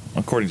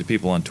according to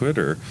people on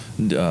Twitter,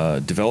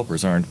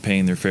 developers aren't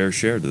paying their fair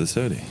share to the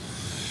city.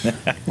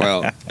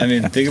 Well, I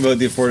mean, think about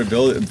the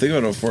affordability. Think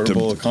about how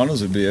affordable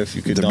condos would be if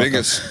you could.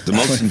 The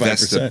most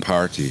invested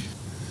party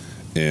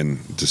in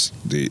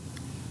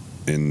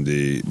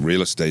the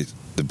real estate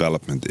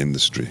development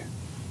industry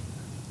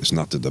is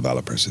not the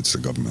developers; it's the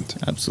government.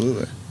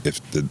 Absolutely. If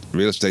the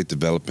real estate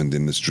development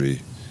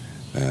industry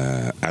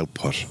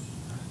output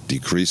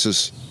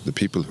decreases, the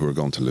people who are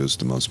going to lose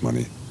the most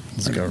money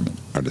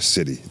are the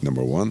city,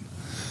 number one,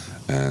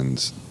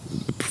 and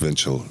the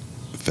provincial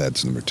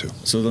feds, number two.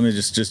 So let me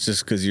just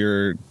because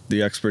you're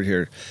the expert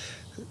here,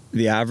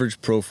 the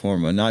average pro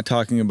forma, not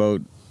talking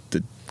about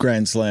the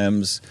grand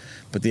slams,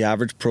 but the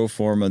average pro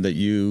forma that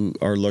you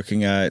are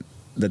looking at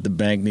that the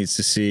bank needs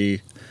to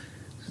see,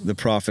 the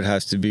profit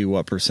has to be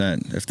what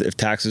percent? If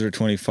taxes are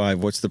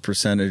 25, what's the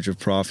percentage of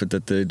profit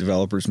that the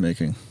developer's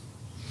making?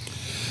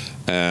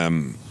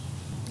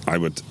 I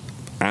would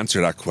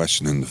answer that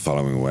question in the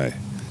following way.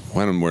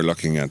 When we're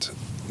looking at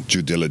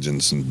due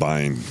diligence and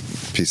buying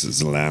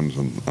pieces of land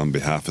on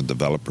behalf of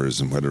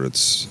developers and whether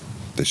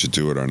they should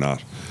do it or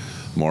not,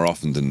 more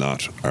often than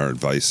not, our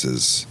advice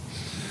is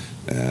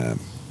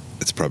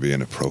it's probably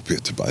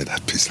inappropriate to buy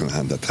that piece of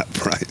land at that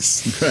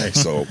price. Right.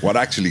 So what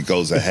actually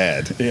goes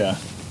ahead yeah.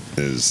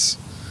 is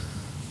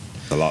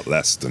a lot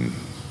less than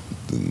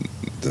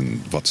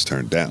what's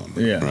turned down,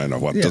 right? Or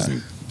what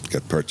doesn't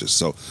get purchased.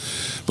 So,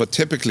 but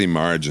typically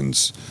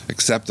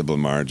acceptable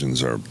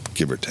margins are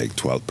give or take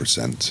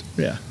 12%.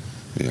 Yeah.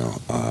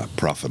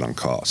 Profit on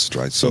cost,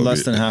 right? So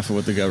less than half of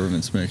what the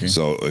government's making.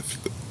 So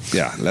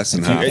less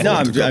than half. No,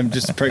 I'm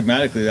just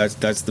pragmatically.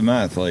 That's the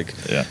math. Like,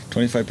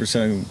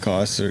 25% of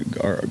costs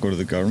go to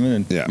the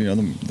government,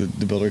 and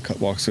the builder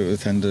walks away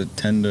with 10 to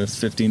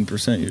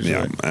 15% usually.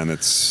 Yeah, and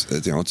it's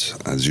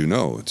as you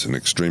know, it's an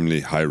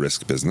extremely high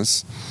risk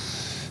business.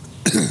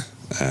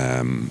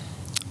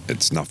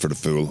 It's not for the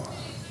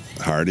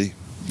foolhardy.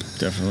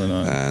 Definitely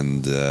not.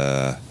 And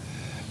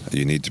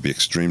you need to be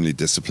extremely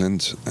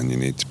disciplined, and you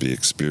need to be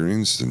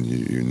experienced, and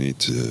you need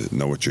to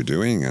know what you're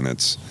doing. And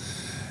it's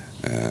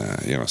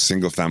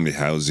single-family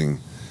housing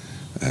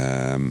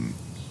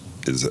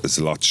is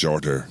a lot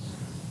shorter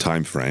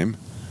time frame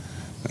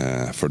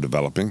for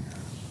developing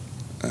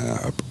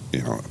a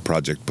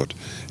project. But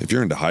if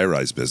you're in the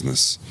high-rise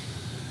business,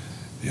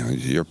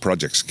 your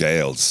project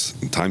scales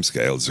and time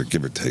scales are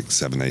give or take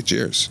 7-8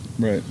 years.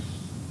 Right.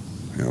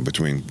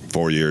 Between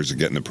 4 years of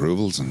getting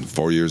approvals and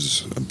 4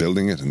 years of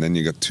building it, and then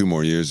you got 2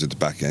 more years at the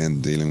back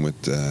end dealing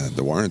with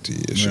the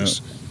warranty issues.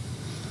 Yeah.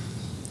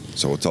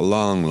 So it's a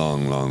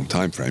long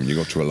time frame. You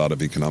go through a lot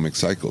of economic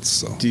cycles.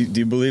 So do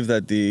you believe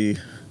that the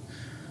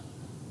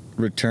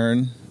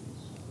return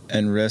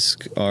and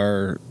risk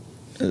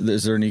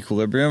is there an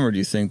equilibrium, or do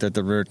you think that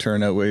the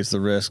return outweighs the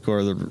risk,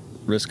 or the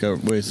risk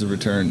outweighs the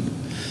return?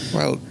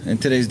 Well, in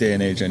today's day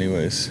and age,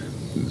 anyways.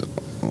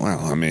 Well,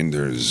 I mean,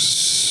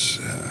 there's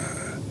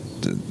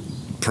the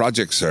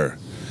projects are.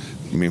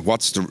 I mean,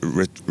 what's the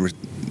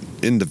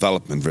in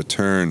development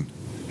return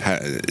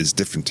is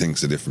different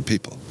things to different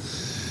people,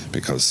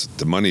 because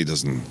the money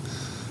doesn't.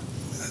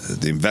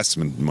 The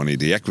investment money,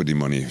 the equity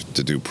money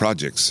to do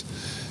projects,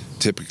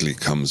 typically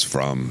comes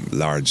from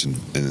large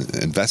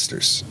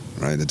investors,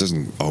 right? It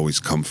doesn't always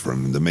come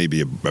from. There may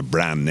be a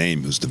brand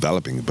name who's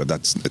developing it, but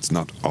it's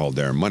not all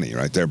their money,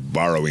 right? They're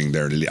borrowing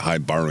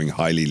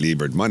highly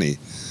levered money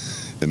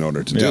in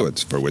order to do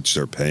it, for which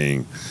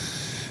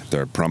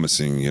they're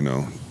promising,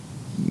 or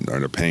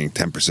they're paying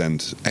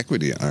 10%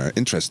 equity or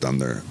interest on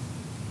their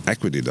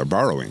equity they're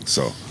borrowing,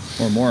 so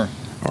or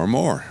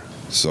more.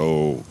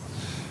 So,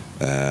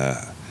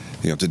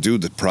 to do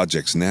the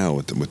projects now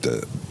with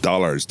the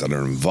dollars that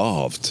are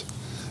involved,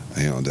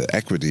 the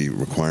equity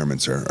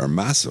requirements are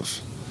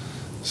massive.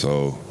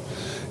 So,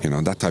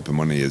 that type of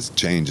money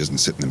isn't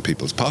sitting in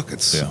people's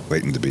pockets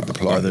waiting to be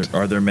deployed.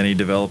 Are there many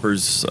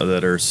developers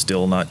that are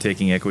still not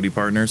taking equity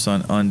partners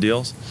on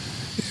deals?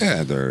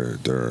 Yeah,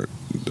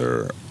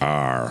 there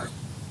are.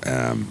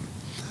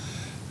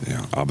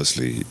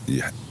 Obviously,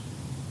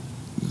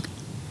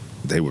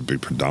 they would be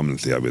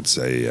predominantly, I would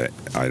say,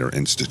 either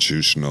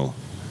institutional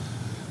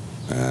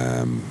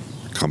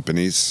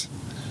companies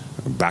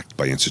backed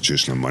by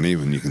institutional money,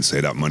 when you can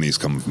say that money is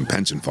coming from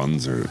pension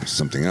funds or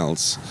something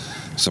else,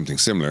 something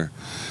similar,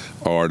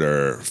 or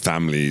they're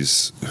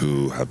families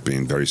who have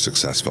been very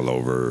successful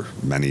over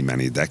many,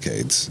 many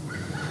decades,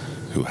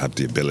 who have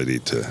the ability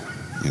to,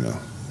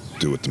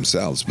 do it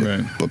themselves.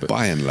 But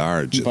by and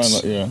large,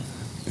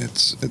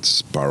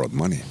 it's borrowed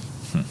money.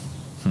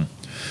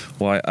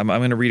 Well, I'm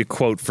going to read a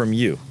quote from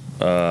you.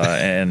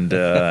 And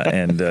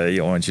I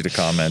want you to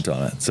comment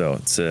on it. So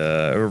it's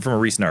from a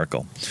recent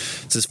article.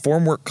 It says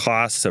formwork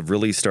costs have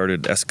really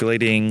started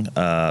escalating.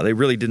 They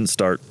really didn't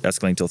start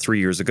escalating until 3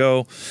 years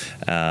ago.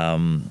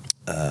 And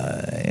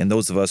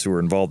those of us who are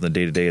involved in the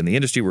day-to-day in the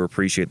industry will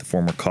appreciate the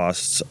formwork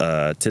costs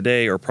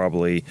today are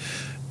probably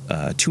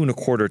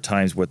 2.25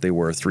 times what they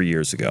were 3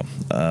 years ago.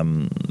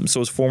 So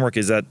is formwork,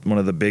 is that one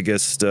of the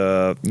biggest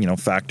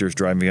factors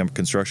driving up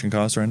construction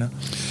costs right now?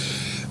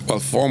 Well,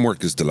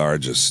 formwork is the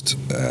largest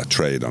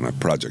trade on a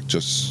project.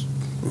 Just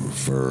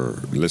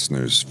for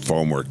listeners,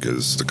 formwork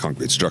is the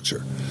concrete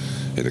structure.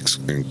 It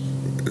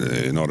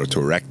in order to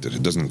erect it.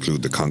 It doesn't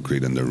include the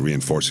concrete and the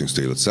reinforcing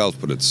steel itself,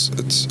 but it's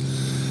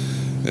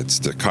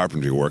the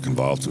carpentry work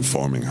involved in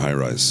forming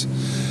high-rise.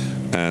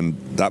 And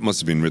that must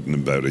have been written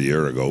about a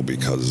year ago,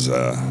 because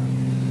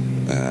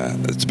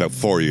it's about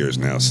 4 years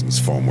now since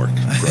formwork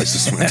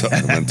prices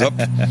went up.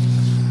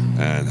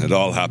 And it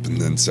all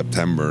happened in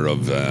September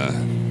of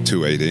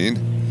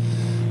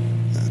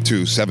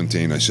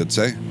 2017, I should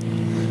say.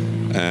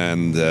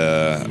 And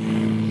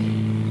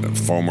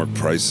formwork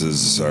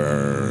prices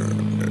are,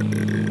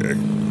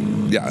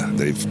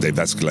 they've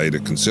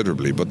escalated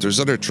considerably. But there's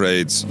other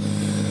trades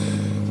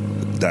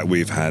that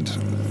we've had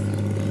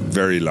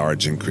very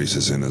large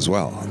increases in as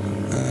well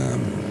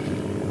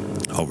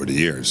over the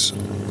years.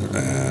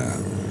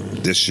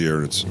 This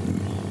year,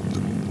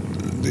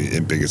 the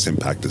biggest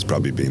impact has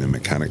probably been in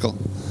mechanical,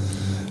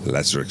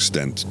 lesser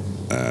extent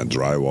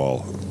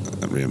drywall,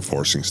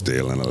 reinforcing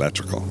steel, and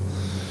electrical.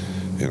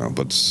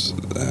 But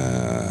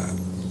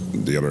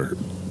the other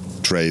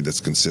trade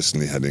that's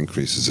consistently had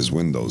increases is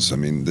windows. I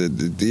mean,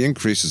 the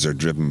increases are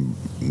driven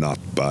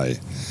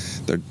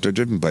they're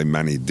driven by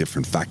many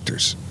different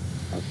factors.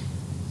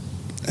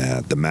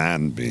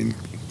 Demand being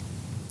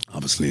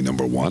obviously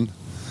number one.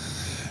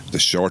 The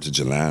shortage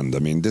of land. I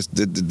mean,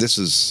 this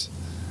is.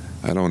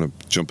 I don't want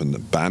to jump in the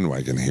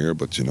bandwagon here,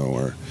 but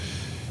the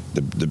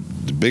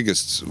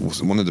biggest,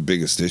 one of the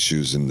biggest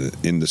issues in the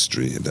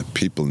industry that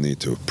people need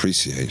to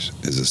appreciate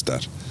is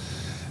that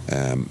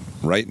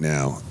right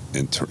now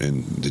in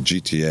the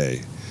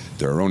GTA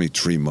there are only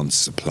 3 months'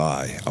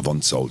 supply of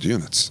unsold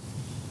units,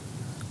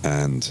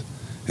 and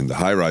in the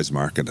high-rise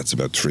market that's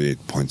about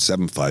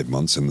 3.75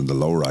 months, and in the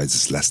low-rise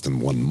it's less than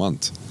 1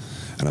 month.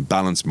 And a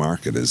balanced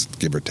market is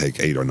give or take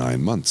 8 or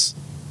 9 months.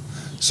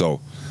 So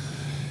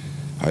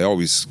I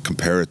always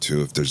compare it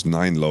to if there's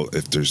 9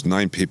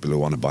 people who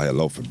want to buy a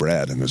loaf of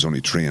bread and there's only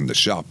 3 in the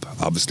shop,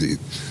 obviously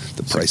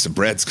the price of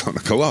bread's going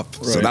to go up.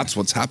 Right. So that's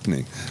what's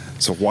happening.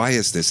 So why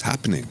is this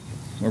happening?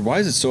 Or why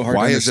is it so hard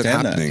to understand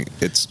that? Why is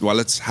it happening?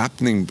 It's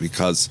happening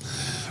because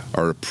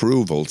our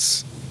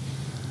approvals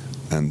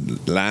and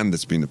land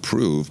that's been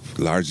approved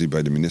largely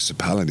by the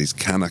municipalities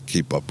cannot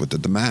keep up with the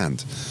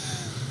demand.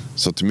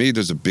 So to me,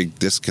 there's a big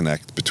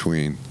disconnect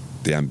between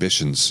the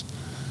ambitions,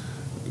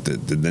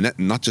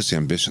 not just the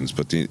ambitions,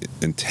 but the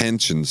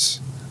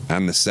intentions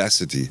and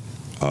necessity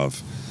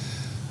of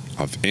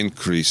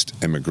increased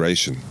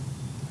immigration.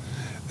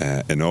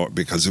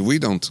 Because if we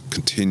don't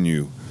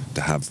continue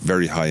to have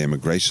very high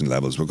immigration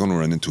levels, we're going to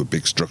run into a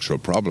big structural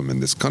problem in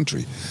this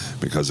country,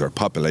 because our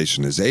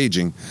population is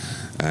aging,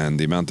 and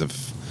the amount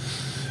of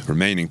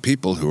remaining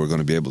people who are going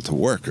to be able to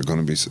work are going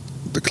to be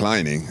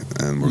declining,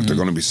 and they're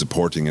going to be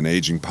supporting an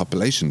aging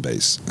population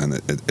base,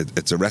 and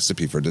it's a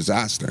recipe for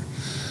disaster.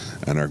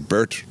 And our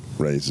birth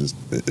rate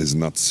is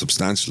not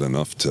substantial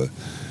enough to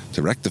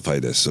rectify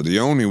this. So the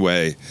only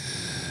way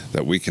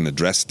that we can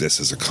address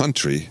this as a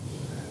country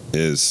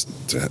is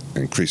to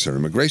increase our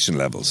immigration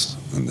levels,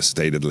 and the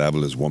stated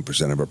level is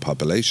 1% of our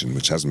population,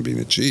 which hasn't been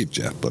achieved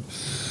yet. But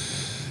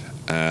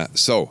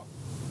so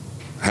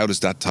how does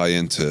that tie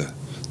into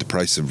the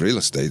price of real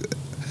estate?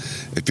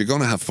 If you're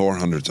going to have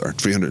 400 or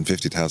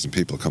 350,000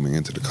 people coming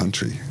into the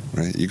country,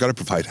 right, you got to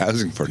provide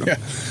housing for them. Yeah.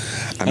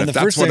 And if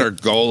that's what our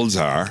goals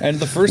are, and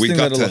the first we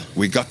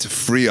got to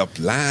free up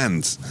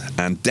land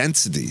and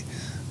density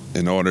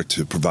in order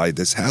to provide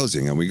this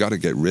housing, and we got to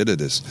get rid of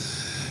this,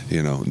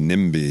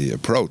 NIMBY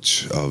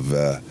approach of,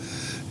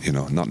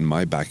 not in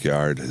my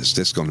backyard is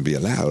this going to be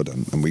allowed,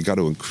 and we got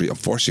to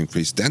force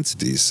increased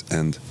densities,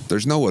 and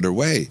there's no other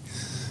way,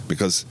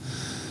 because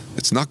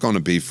it's not going to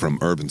be from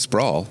urban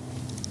sprawl.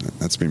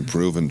 That's been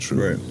proven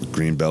through the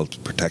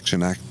Greenbelt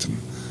Protection Act and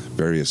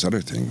various other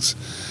things.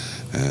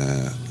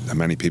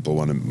 Many people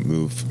want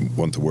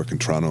to work in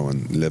Toronto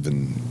and live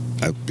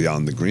out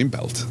beyond the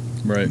Greenbelt.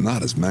 Right.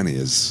 Not as many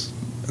as,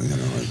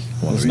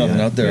 Well, there's nothing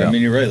out there. Yeah. I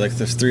mean, you're right. Like,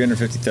 there's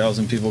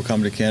 350,000 people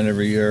come to Canada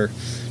every year.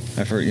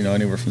 I've heard,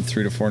 anywhere from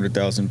 300,000 to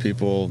 400,000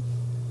 people.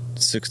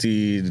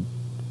 60 to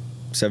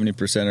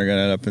 70% are going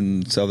to end up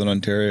in Southern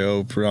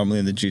Ontario, predominantly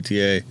in the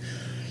GTA.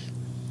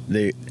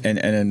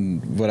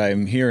 And what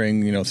I'm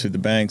hearing, through the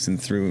banks and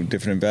through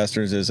different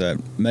investors, is that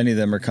many of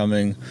them are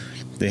coming.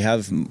 They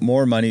have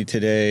more money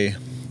today.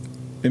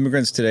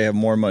 Immigrants today have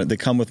more money. They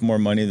come with more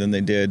money than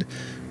they did,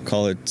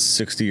 call it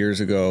 60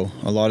 years ago.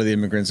 A lot of the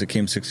immigrants that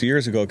came 60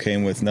 years ago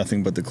came with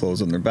nothing but the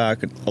clothes on their back.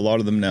 A lot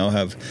of them now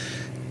have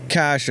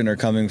cash and are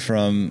coming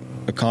from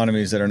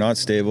economies that are not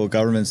stable,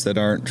 governments that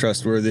aren't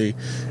trustworthy.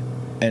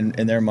 And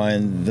in their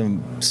mind, the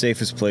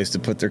safest place to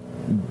put their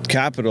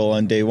capital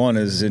on day one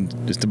is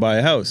to buy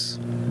a house,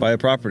 buy a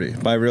property,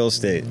 buy real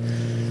estate.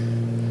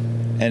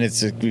 And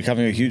it's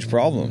becoming a huge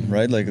problem,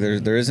 right? Like,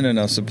 there isn't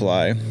enough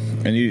supply.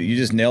 And you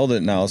just nailed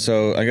it now.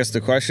 So I guess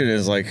the question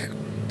is, like,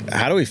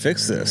 how do we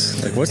fix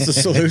this? Like, what's the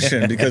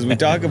solution? Because we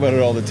talk about it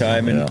all the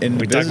time. In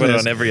we business. Talk about it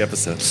on every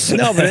episode.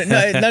 No, but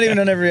not even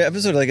on every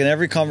episode. Like, in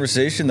every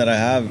conversation that I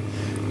have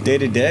day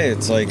to day,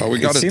 it's like,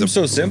 it seems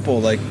so simple,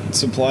 like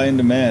supply and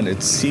demand.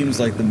 It seems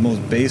like the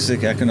most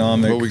basic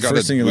economic. Well, we got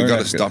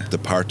to stop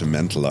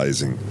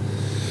departmentalizing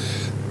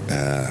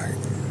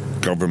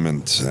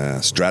government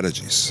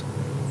strategies.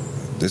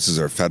 This is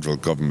our federal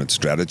government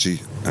strategy,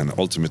 and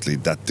ultimately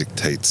that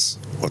dictates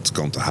what's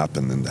going to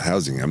happen in the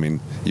housing. I mean,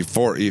 if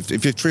you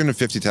have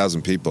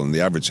 350,000 people and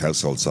the average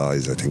household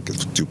size, I think,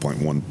 is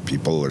 2.1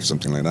 people or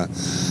something like that.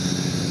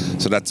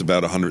 So that's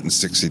about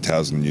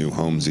 160,000 new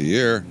homes a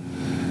year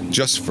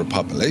just for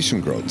population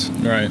growth.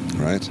 Right.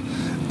 Right?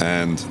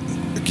 And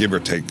give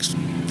or take,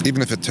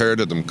 even if a third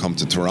of them come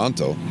to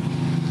Toronto,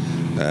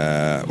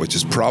 which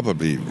is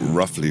probably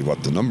roughly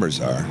what the numbers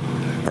are,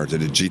 or to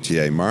the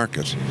GTA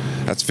market,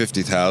 that's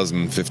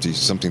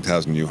 50-something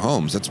thousand new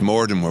homes. That's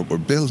more than what we're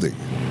building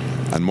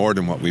and more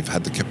than what we've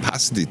had the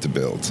capacity to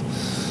build.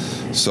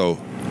 So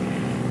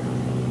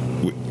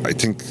I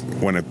think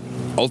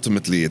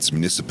ultimately it's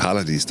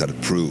municipalities that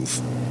approve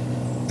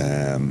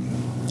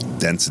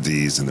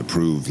densities and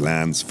approve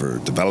lands for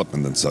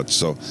development and such.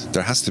 So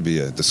there has to be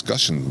a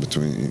discussion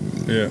between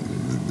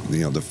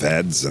the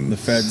feds and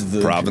the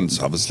province,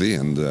 obviously,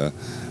 and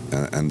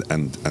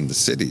the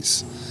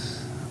cities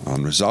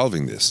on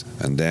resolving this.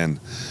 And then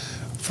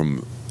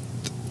from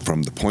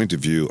the point of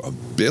view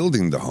of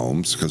building the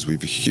homes, because we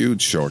have a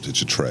huge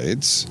shortage of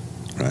trades,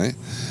 right?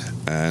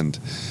 And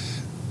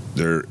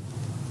the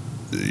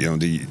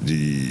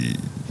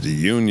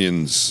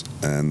unions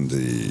and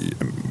the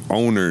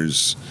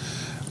owners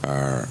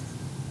are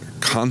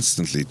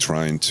constantly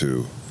trying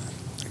to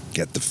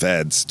get the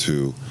feds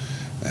to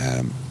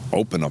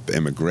open up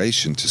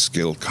immigration to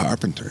skilled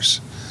carpenters.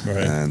 Right.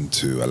 And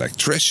to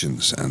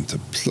electricians and to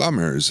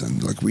plumbers,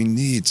 and we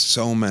need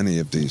so many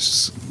of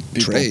these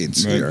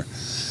trades here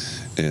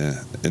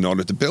in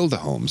order to build the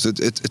homes.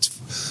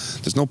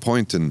 There's no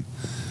point in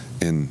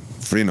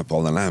freeing up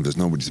all the land. There's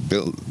nobody to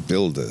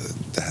build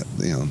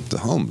the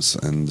homes,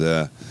 and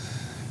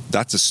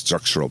that's a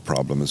structural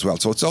problem as well.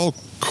 So it's all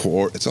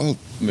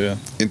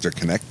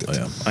interconnected. Oh,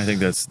 yeah. I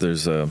think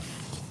there's a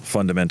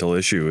fundamental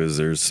issue is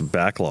there's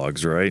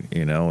backlogs, right?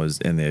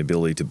 In the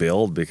ability to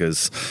build,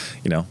 because,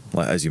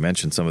 as you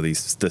mentioned, some of the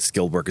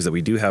skilled workers that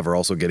we do have are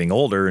also getting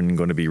older and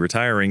going to be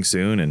retiring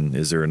soon. And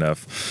is there enough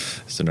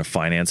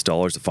finance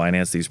dollars to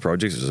finance these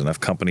projects? Is there enough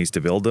companies to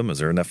build them? Is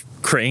there enough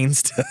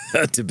cranes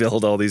to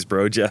build all these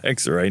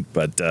projects, right?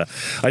 But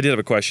I did have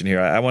a question here.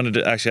 I wanted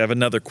to actually have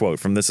another quote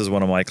from, this is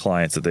one of my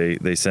clients that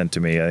they sent to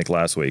me, I think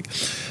last week.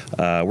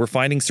 We're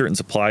finding certain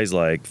supplies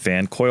like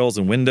fan coils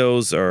and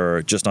windows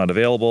are just not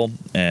available,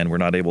 and we're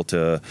not able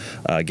to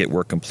get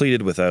work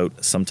completed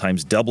without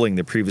sometimes doubling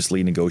the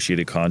previously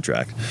negotiated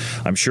contract.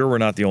 I'm sure we're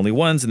not the only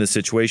ones in this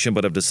situation,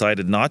 but have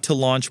decided not to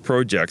launch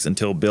projects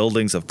until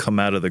buildings have come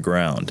out of the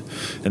ground.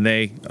 And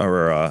they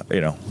are a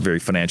very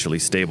financially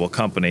stable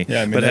company.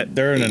 Yeah, I mean, but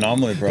they're an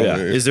anomaly, probably. Yeah.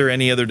 Is there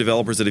any other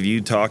developers that have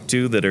you talked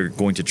to that are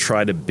going to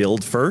try to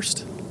build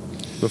first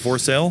before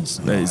sales?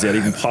 Is that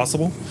even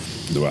possible?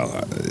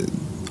 Well,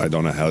 I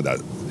don't know how that...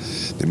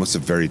 They must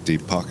have very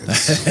deep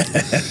pockets.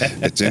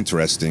 It's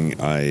interesting.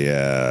 I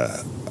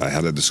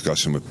had a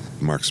discussion with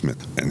Mark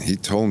Smith, and he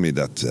told me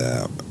that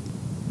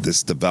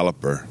this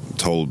developer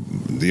told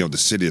the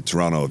city of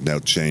Toronto have now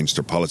changed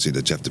their policy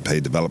that you have to pay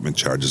development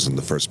charges on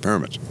the first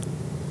permit,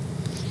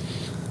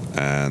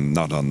 and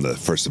not on the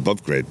first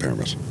above grade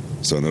permit.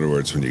 So in other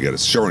words, when you get a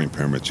shoring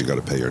permit, you got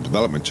to pay your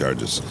development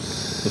charges.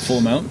 The full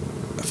amount?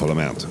 The full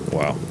amount.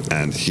 Wow.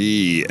 And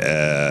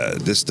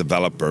this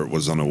developer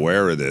was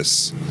unaware of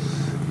this.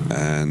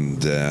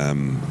 And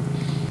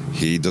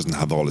he doesn't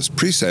have all his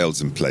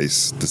pre-sales in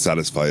place to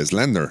satisfy his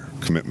lender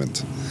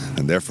commitment,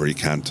 and therefore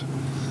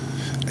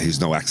he's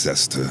no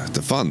access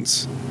to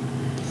funds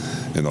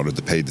in order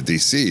to pay the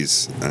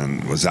DCs,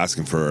 and was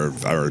asking for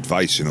our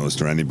advice. Is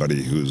there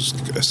anybody who's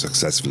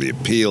successfully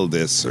appealed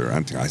this or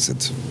anything? I said,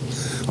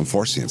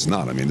 unfortunately, it's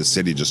not. I mean, the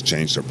city just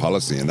changed their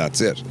policy, and that's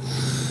it.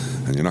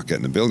 And you're not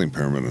getting a building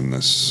permit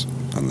unless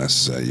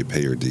you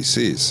pay your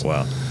DCs.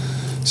 Wow.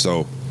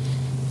 So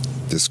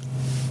this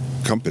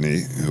company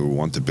who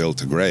want to build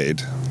to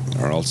grade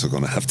are also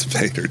going to have to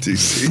pay their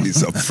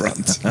DCs up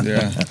front.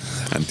 Yeah.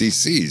 And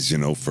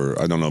DCs, for,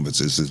 I don't know if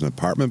is it an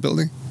apartment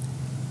building?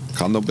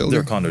 Condo building?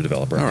 They're a condo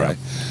developer. All right.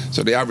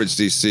 So the average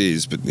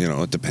DCs, but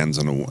it depends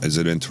on, is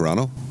it in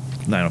Toronto?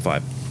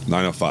 905.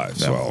 905.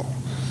 Yeah. So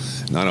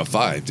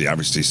 905, the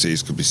average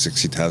DCs could be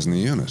 60,000 a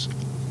unit.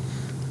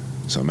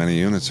 So many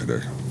units are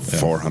there? Yeah.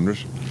 400?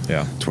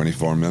 Yeah.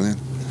 24 million?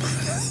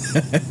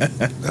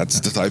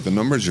 That's the type of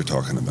numbers you're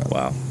talking about.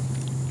 Wow.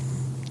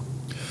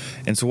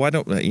 And so why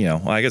don't,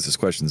 I guess this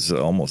question is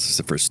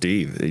almost for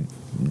Steve.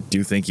 Do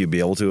you think you'd be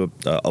able to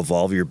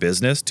evolve your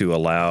business to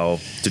allow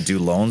to do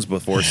loans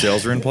before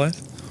sales are in place?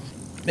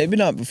 Maybe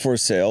not before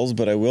sales,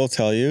 but I will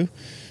tell you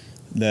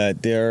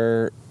that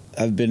there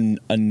have been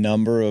a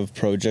number of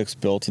projects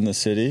built in the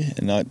city,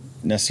 and not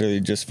necessarily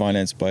just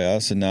financed by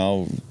us. And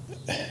now,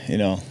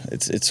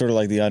 it's sort of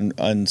like the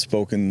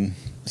unspoken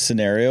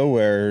scenario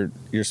where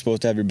you're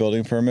supposed to have your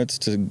building permits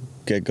to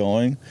get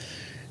going,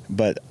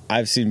 but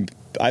I've seen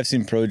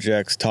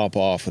projects top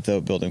off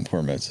without building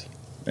permits.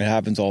 It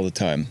happens all the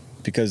time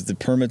because the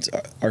permits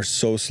are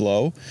so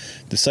slow.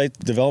 The site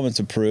development's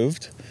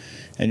approved,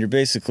 and you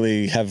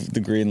basically have the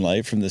green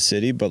light from the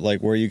city, but like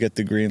where you get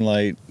the green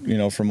light,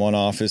 from one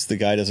office, the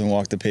guy doesn't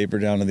walk the paper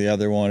down to the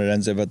other one. It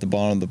ends up at the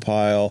bottom of the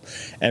pile.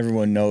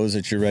 Everyone knows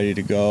that you're ready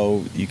to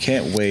go. You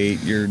can't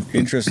wait. Your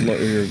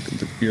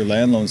your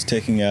land loan's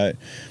taking at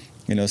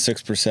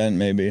 6%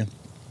 maybe.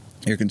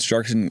 Your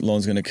construction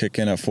loan's going to kick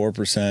in at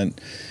 4%,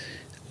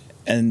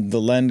 and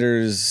the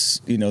lenders,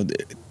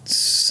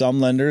 some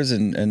lenders,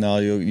 and now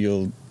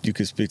you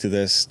could speak to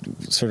this,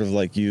 sort of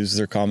like use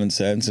their common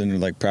sense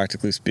and like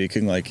practically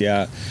speaking, like,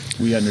 yeah,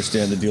 we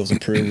understand the deal's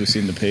approved, we've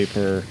seen the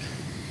paper,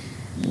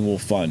 we'll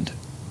fund.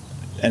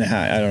 And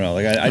I don't know,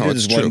 like I did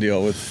this one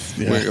deal with.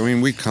 Yeah.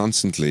 We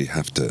constantly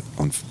have to,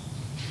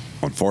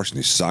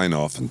 unfortunately, sign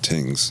off on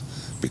things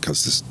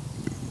because this,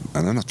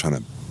 and I'm not trying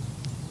to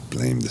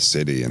blame the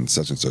city and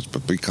such,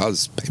 but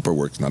because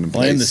paperwork's not in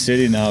place. Blame the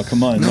city now,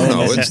 come on.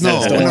 No,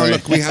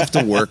 look, we have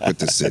to work with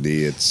the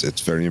city.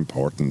 It's very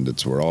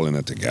important. We're all in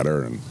it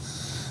together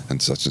and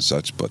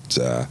such. But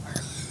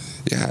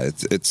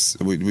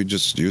we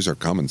just use our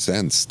common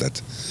sense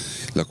that,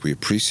 look, we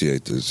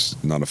appreciate there's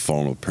not a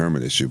formal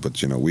permit issue,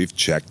 but we've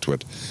checked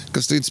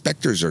because the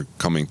inspectors are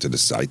coming to the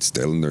site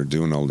still and they're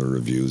doing all their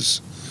reviews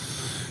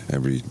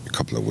every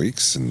couple of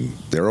weeks and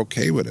they're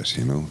okay with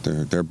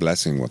it. They're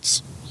blessing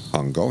what's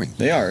ongoing.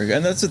 They are,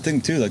 and that's the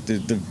thing too. Like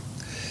the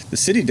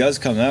city does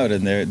come out,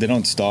 and they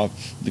don't stop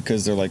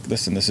because they're like,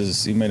 listen, this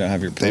is, you may not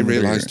have your permit. They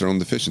realize their own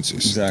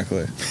deficiencies.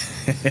 Exactly.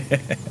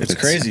 It's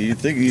crazy. You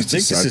think it's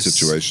a sad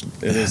situation.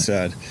 It is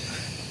sad.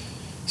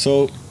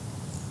 So,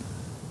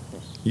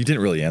 you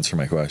didn't really answer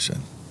my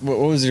question. What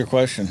was your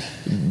question?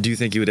 Do you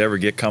think you would ever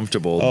get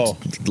comfortable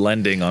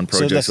lending on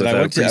projects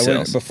without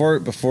pre-sales? Before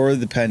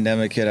the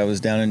pandemic hit, I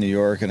was down in New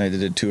York and I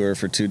did a tour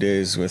for 2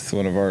 days with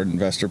one of our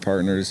investor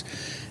partners.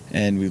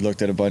 And we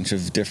looked at a bunch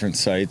of different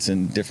sites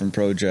and different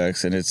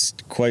projects, and it's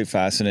quite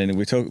fascinating.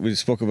 We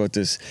spoke about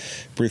this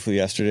briefly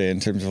yesterday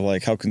in terms of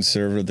like how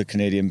conservative the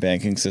Canadian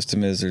banking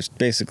system is. There's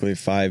basically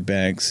 5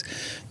 banks,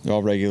 they're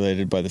all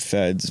regulated by the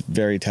feds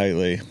very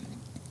tightly.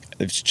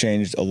 It's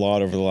changed a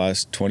lot over the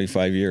last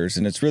 25 years,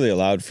 and it's really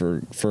allowed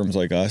for firms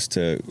like us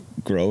to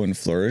grow and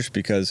flourish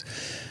because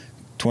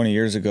 20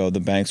 years ago, the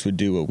banks would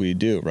do what we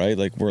do, right?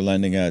 Like we're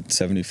lending at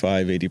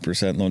 75,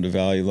 80% loan to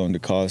value, loan to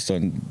cost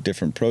on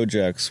different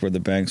projects where the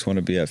banks want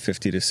to be at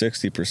 50 to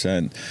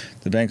 60%.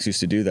 The banks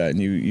used to do that.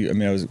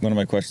 And one of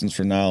my questions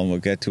for Niall, and we'll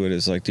get to it,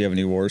 is like, do you have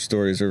any war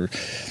stories or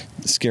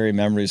scary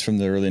memories from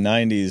the early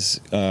 90s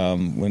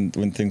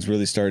when things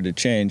really started to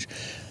change?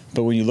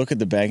 But when you look at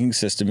the banking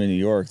system in New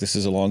York, this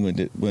is a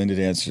long-winded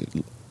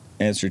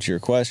answer to your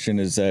question,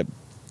 is that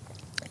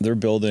they're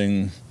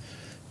building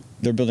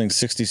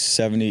 60,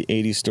 70,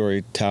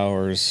 80-story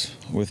towers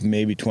with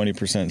maybe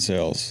 20%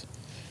 sales.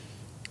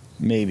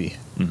 Maybe.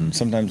 Mm-hmm.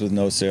 Sometimes with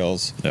no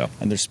sales. Yeah.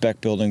 And they're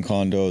spec building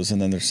condos,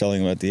 and then they're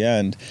selling them at the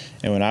end.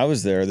 And when I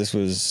was there, this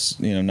was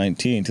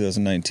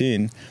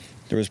 2019,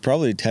 there was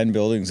probably 10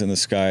 buildings in the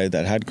sky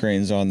that had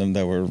cranes on them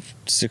that were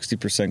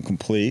 60%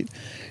 complete.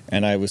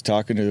 And I was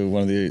talking to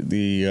one of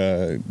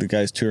the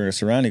guys touring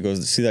us around. He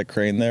goes, "See that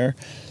crane there?"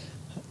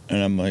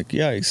 And I'm like,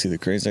 "Yeah, you see the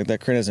cranes. Like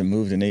that crane hasn't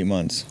moved in 8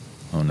 months."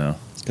 Oh no.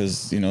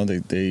 Because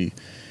the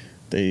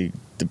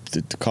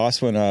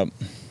cost went up.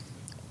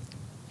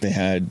 They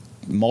had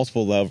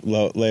multiple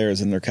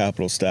layers in their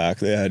capital stack.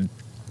 They had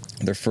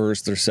their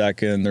first, their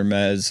second, their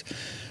mezz,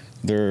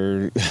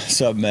 their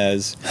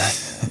sub-mezz.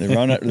 They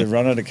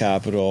run out of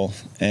capital,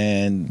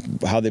 and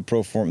how they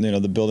perform.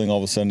 The building all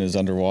of a sudden is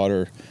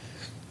underwater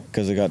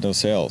because they got no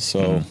sales.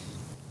 So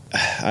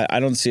I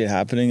don't see it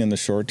happening in the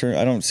short term.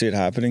 I don't see it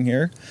happening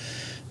here.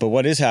 But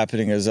what is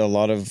happening is a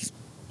lot of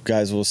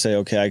guys will say,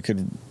 "Okay, I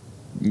could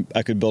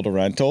build a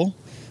rental,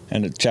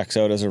 and it checks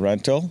out as a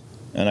rental,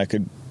 and I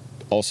could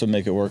also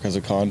make it work as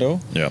a condo."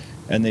 Yeah.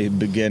 And they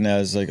begin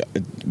as like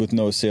with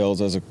no sales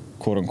as a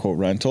quote unquote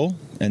rental,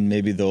 and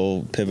maybe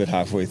they'll pivot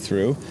halfway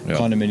through,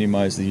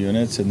 condominiumize the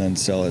units, and then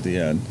sell at the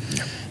end.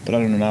 Yeah. But I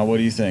don't know now. What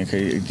do you think? Do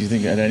you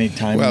think at any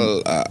time?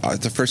 Well,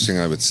 the first thing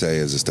I would say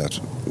is that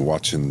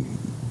watching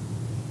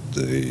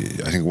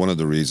I think one of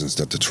the reasons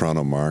that the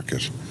Toronto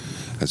market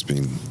has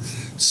been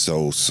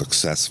so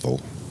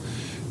successful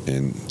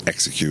in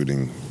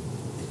executing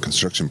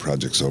construction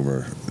projects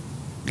over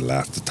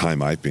the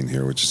time I've been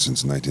here, which is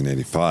since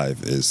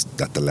 1985, is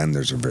that the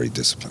lenders are very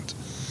disciplined.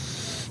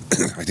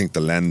 I think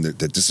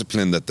the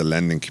discipline that the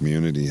lending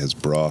community has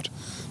brought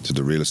to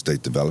the real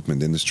estate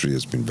development industry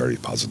has been very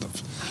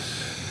positive.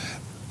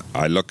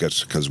 I look at,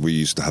 because we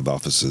used to have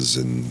offices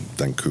in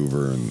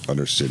Vancouver and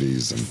other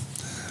cities, and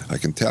I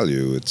can tell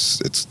you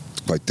it's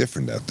quite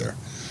different out there.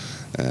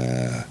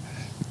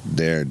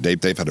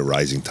 They've had a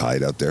rising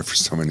tide out there for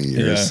so many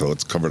years, so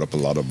it's covered up a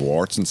lot of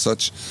warts and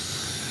such.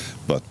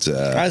 But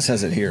as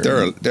has it here.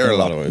 There are a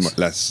lot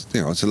less.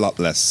 It's a lot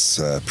less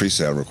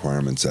pre-sale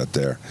requirements out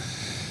there.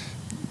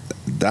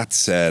 That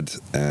said,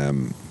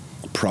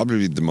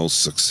 probably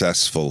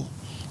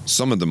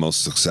some of the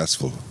most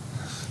successful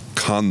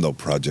condo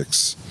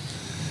projects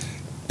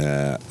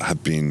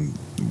have been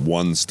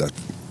ones that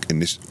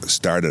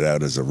started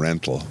out as a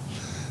rental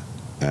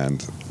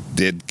and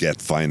did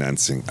get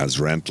financing as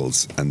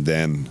rentals and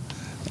then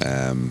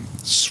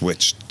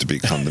switched to be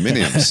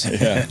condominiums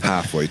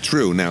halfway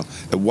through. Now,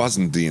 it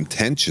wasn't the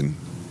intention,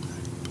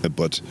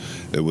 but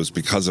it was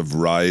because of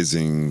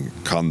rising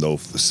condo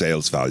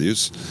sales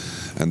values.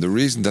 And the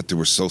reason that they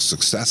were so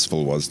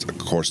successful was, of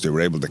course, they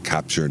were able to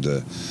capture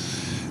the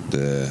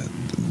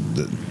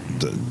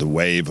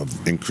wave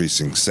of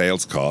increasing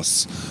sales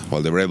costs,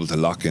 while they were able to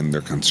lock in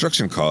their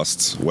construction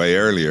costs way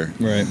earlier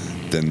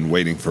than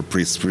waiting for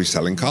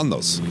pre-selling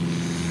condos.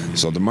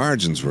 So the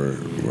margins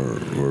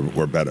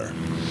were better.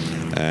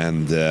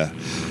 And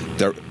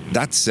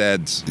that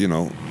said, you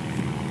know,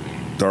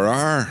 there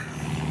are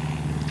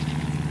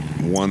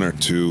one or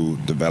two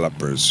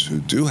developers who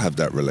do have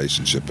that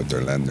relationship with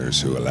their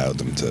lenders who allow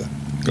them to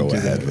go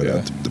ahead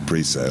without the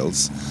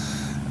pre-sales.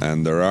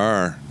 And there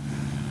are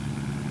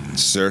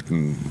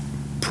certain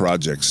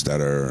projects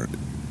that are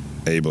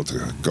able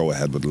to go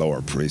ahead with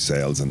lower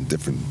pre-sales and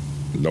different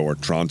lower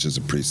tranches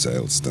of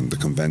pre-sales than the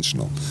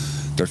conventional.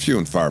 They're few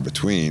and far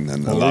between,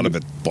 and a lot of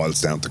it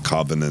boils down to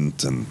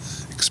covenant and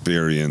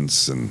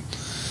experience and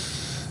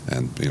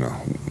you know,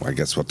 I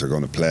guess what they're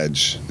going to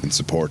pledge in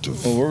support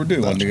of. Well, we're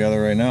doing one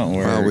together right now.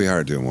 Well, we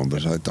are doing one,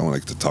 but I don't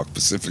like to talk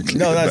specifically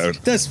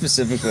about. That's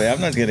specifically. I'm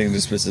not getting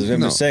into specifics.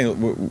 I'm just saying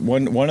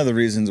one of the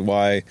reasons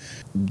why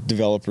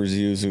developers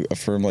use a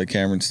firm like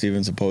Cameron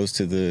Stevens opposed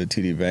to the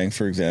TD Bank,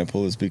 for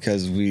example, is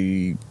because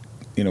we're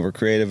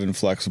creative and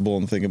flexible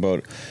and think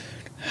about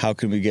how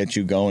can we get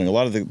you going. A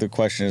lot of the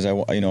question is,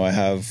 I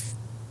have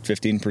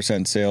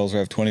 15% sales or I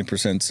have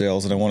 20%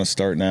 sales and I want to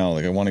start now.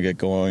 Like, I want to get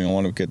going. I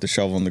want to get the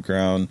shovel in the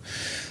ground.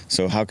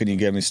 So how can you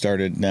get me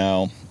started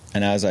now?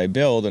 And as I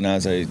build and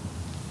as I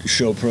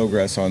show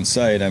progress on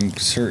site, I'm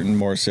certain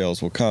more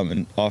sales will come.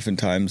 And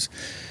oftentimes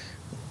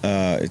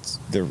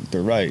they're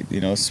right,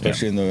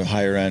 especially in the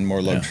higher end,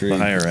 more luxury. The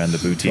higher end, the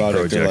boutique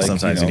projects.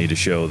 Sometimes you need to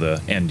show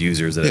the end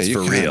users that it's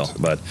for real.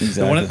 But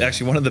one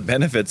of the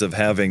benefits of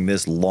having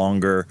this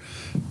longer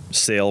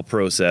sale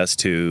process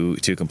to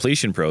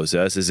completion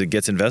process is it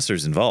gets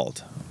investors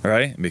involved,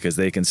 right? Because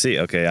they can see,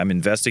 okay, I'm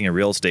investing in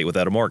real estate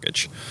without a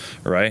mortgage,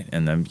 right?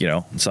 And then,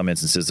 in some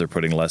instances they're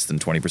putting less than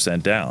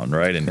 20% down,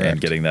 right? And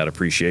getting that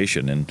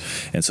appreciation.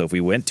 And so if we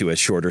went to a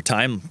shorter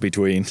time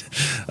between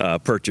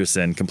purchase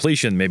and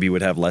completion, maybe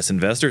we'd have less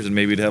investors and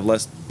maybe we'd have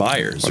less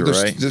buyers,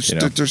 right?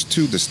 There's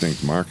two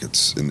distinct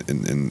markets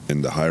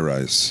in the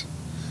high-rise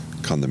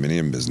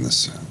condominium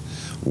business.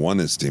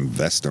 One is the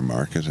investor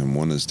market and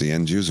one is the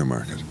end user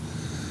market.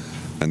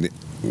 And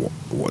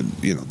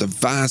the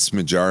vast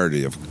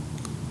majority of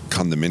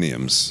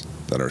condominiums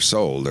that are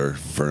sold are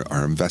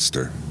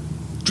investor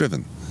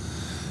driven.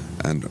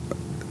 And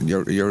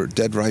you're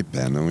dead right,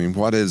 Ben. I mean,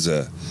 what is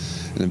an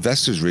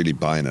investor's really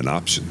buying an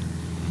option?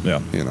 Yeah.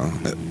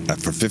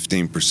 For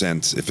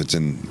 15%, if it's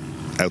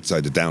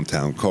outside the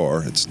downtown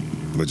core,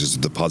 which is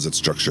the deposit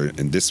structure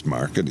in this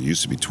market. It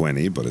used to be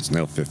 20, but it's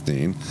now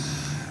 15.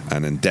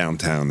 And in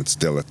downtown, it's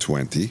still at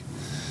 20.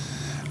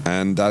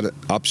 And that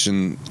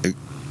option,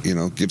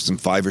 gives them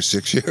 5 or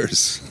 6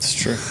 years. It's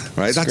true.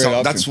 Right? That's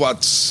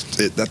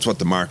what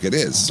the market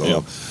is.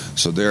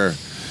 So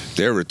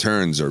their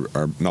returns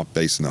are not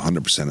based on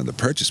 100% of the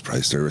purchase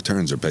price. Their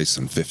returns are based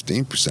on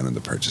 15% of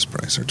the purchase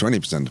price or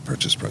 20% of the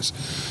purchase price.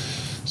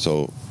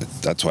 So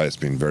that's why it's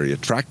been very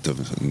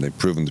attractive, and they've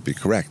proven to be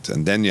correct.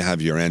 And then you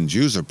have your end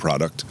user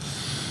product,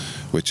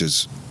 which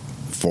is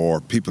for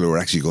people who are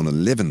actually going to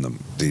live in them.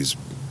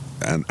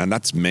 And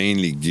that's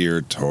mainly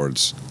geared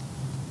towards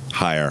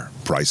higher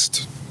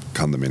priced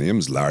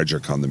condominiums, larger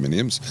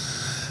condominiums.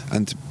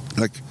 And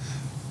like,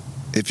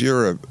 if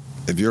you're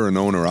an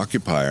owner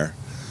occupier,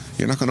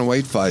 you're not going to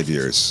wait 5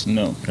 years.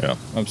 No,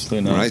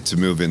 absolutely not. Right, to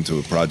move into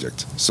a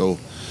project. So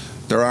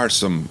there are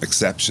some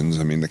exceptions.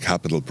 I mean, the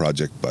Capital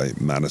project by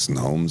Madison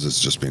Homes has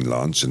just been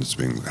launched, and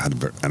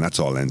and that's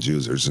all end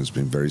users, and it's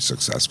been very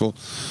successful.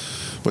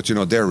 But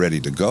they're ready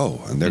to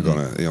go, and they're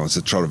going to. It's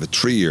a sort of a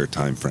 3-year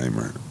time frame,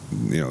 or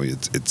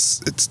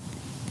it's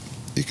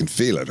you can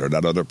feel it. Or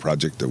that other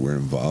project that we're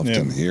involved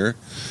in here,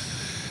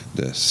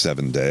 the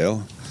Seven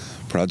Dale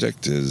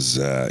project, is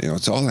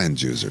it's all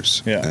end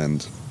users,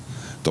 and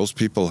those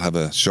people have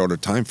a shorter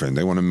time frame.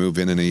 They want to move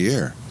in a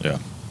year. Yeah.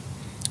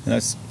 And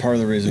that's part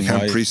of the reason why you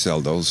can't pre-sell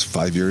those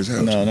 5 years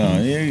out. No.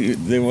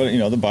 They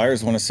want, the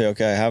buyers want to say,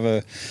 okay,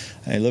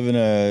 I live in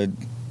a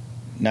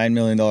 $9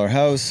 million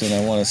house and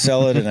I want to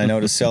sell it, and I know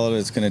to sell it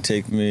it's going to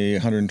take me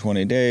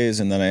 120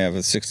 days, and then I have a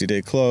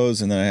 60-day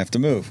close, and then I have to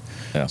move.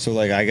 Yeah. So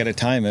I got to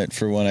time it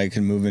for when I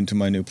can move into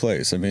my new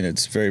place. I mean,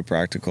 it's very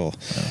practical.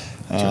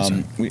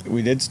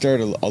 We did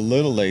start a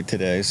little late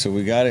today, so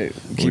we got to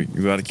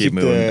keep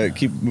moving.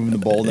 Keep moving the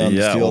ball down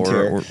the field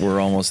here. We're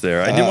almost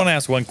there. I did want to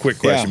ask one quick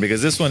question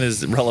because this one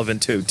is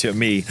relevant to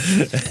me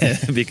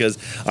because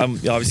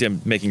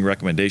I'm making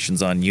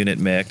recommendations on unit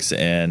mix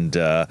and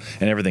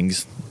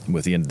everything's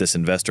with this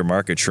investor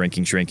market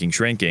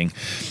shrinking.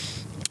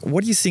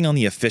 What are you seeing on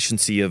the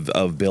efficiency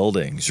of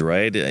buildings,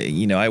 right?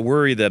 I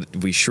worry that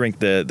if we shrink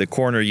the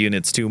corner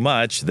units too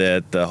much,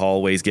 that the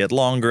hallways get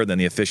longer, then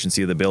the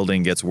efficiency of the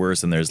building gets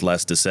worse and there's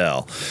less to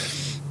sell.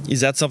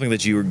 Is that something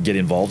that you get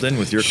involved in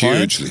with your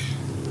clients?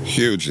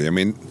 Hugely. I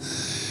mean,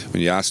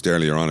 when you asked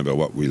earlier on about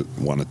what we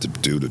wanted to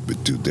do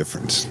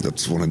different,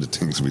 that's one of the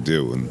things we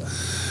do. And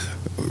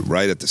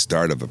right at the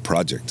start of a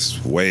project,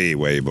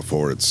 way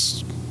before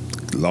it's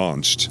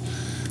launched,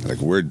 like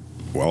we're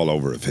all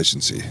over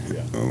efficiency.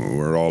 Yeah.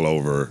 We're all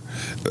over.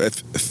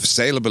 If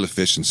saleable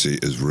efficiency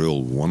is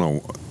rule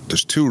 101.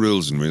 There's 2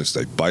 rules in real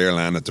estate: buy your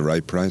land at the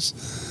right price,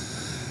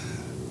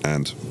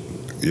 and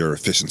your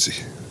efficiency.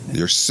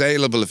 Your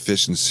saleable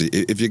efficiency.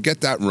 If you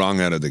get that wrong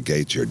out of the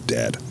gate, you're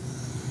dead.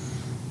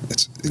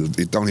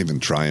 You don't even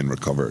try and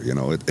recover. You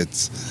know,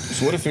 it's.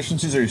 So what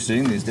efficiencies are you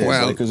seeing these days?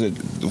 Well, Because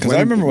I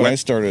remember when I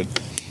started.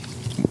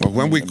 Well,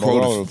 when we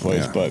quote all over the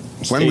place, yeah. but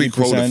when we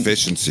quote 80%,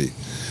 efficiency,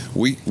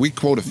 we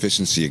quote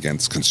efficiency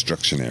against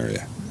construction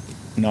area,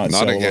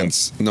 not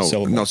against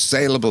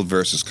saleable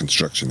versus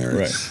construction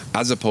area, right.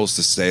 As opposed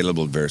to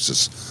saleable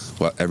versus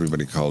what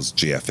everybody calls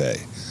GFA,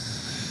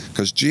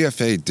 because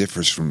GFA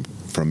differs from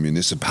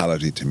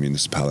municipality to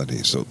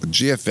municipality. So the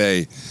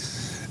GFA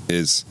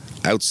is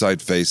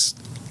outside face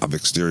of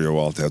exterior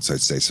wall to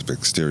outside face of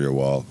exterior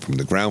wall from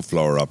the ground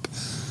floor up.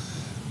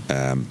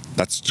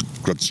 That's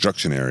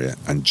construction area.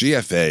 And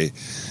GFA,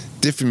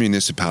 different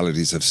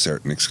municipalities have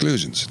certain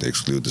exclusions. They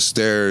exclude the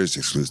stairs, they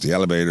exclude the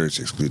elevators,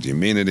 they exclude the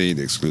amenity,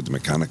 they exclude the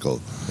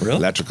mechanical,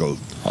 electrical.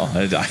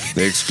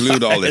 They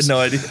exclude all this. I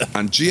had no idea.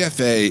 And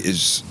GFA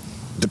is,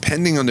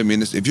 depending on the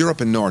municipality, if you're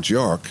up in North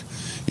York,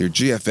 your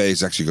GFA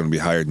is actually going to be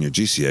higher than your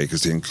GCA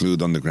because they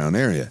include underground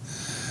area.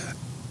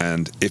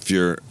 And if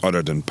you're,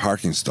 other than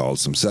parking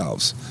stalls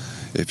themselves,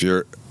 if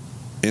you're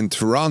in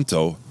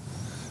Toronto,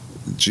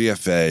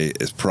 GFA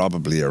is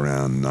probably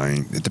around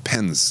 9. It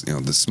depends. You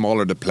know, the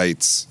smaller the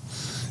plates,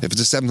 if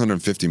it's a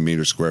 750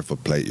 meter square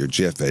foot plate, your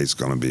GFA is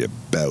going to be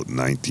about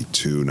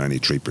 92,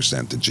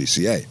 93% to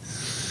GCA.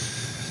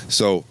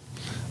 So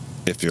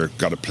if you've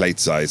got a plate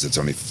size that's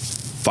only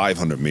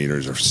 500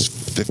 meters or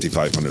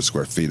 5,500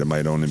 square feet, it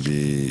might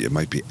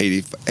be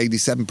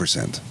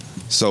 87%.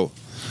 So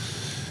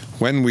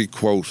when we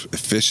quote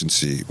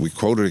efficiency, we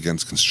quote it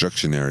against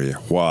construction area.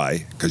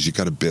 Why? Because you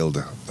got to build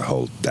the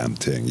whole damn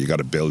thing. You got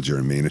to build your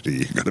amenity.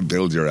 You got to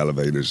build your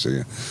elevators.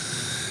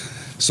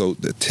 So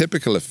the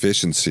typical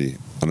efficiency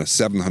on a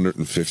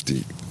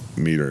 750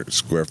 meter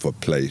square foot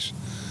plate,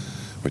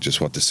 which is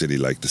what the city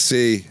like to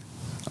see,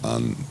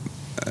 and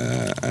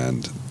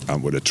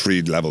with a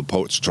 3-level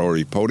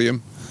story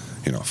podium,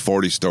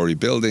 40-story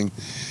building,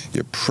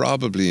 you're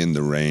probably in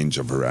the range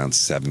of around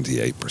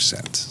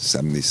 78%,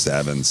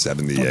 77,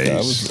 78, okay, I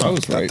was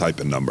that right. type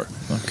of number.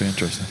 Okay,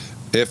 interesting.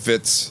 If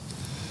it's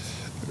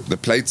the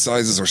plate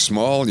sizes are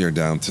small, you're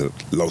down to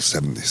low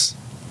 70s.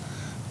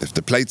 If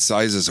the plate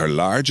sizes are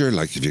larger,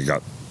 like if you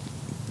got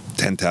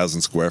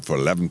 10,000 square foot,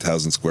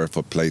 11,000 square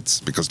foot plates,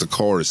 because the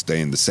core is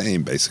staying the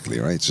same basically,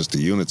 right? It's just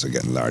the units are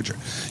getting larger.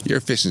 Your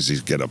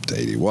efficiencies get up to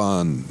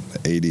 81,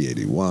 80,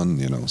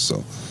 81,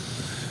 so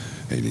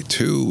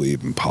 82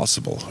 even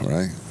possible,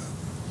 right?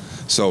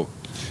 So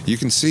you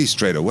can see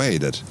straight away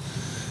that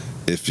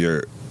if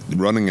you're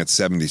running at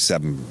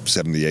 77,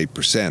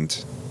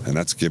 78%, and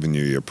that's giving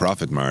you your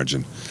profit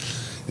margin,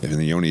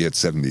 and you only hit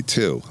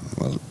 72,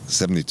 well,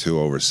 72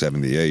 over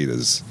 78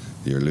 is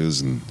you're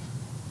losing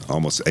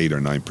almost 8 or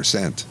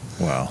 9%.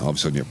 Wow. All of a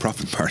sudden your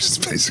profit margin's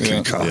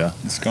basically gone. Yeah,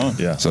 it's gone.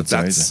 Yeah, so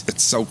amazing.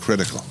 It's so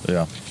critical.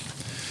 Yeah.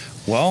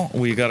 Well,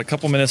 we got a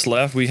couple minutes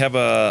left. We have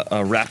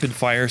a rapid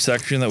fire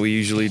section that we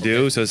usually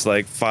do. So it's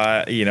like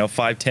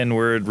 5-10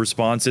 word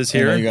responses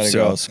here. You gotta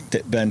go.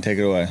 Ben, take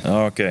it away.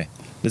 Okay.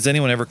 Does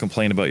anyone ever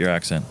complain about your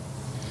accent?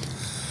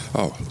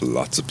 Oh,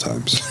 lots of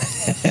times.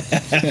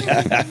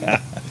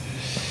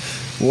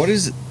 What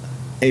is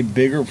a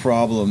bigger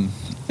problem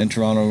in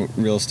Toronto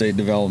real estate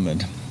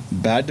development?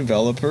 Bad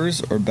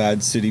developers or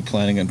bad city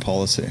planning and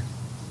policy?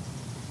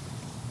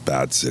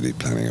 Bad city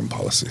planning and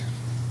policy.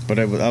 But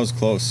that was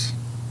close.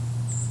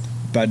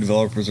 Bad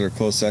developers are a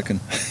close second.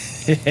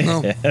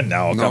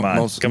 No, come on.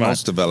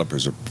 Most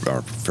developers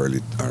are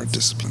fairly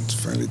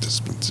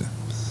disciplined. Yeah.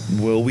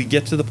 Will we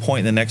get to the point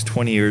in the next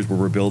 20 years where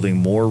we're building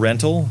more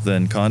rental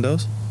than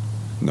condos?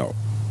 No.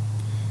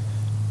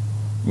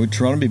 Would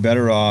Toronto be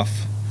better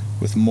off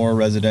with more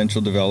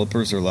residential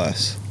developers or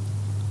less?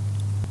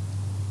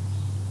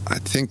 I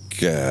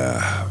think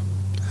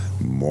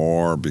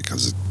more,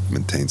 because it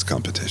maintains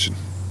competition.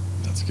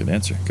 That's a good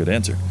answer. Good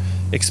answer.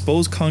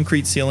 Expose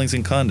concrete ceilings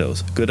in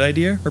condos. Good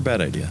idea or bad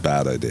idea?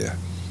 Bad idea.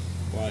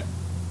 Why?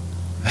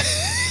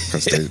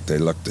 Because they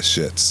look the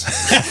shits.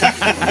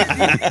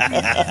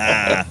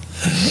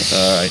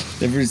 All right.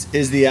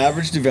 Is the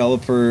average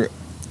developer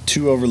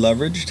too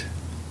over-leveraged?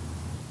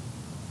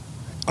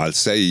 I'll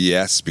say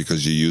yes,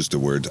 because you used the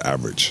word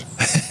average.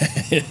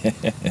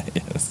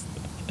 Yes.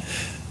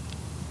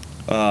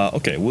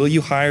 Okay. Will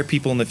you hire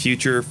people in the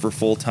future for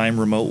full-time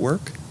remote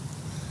work?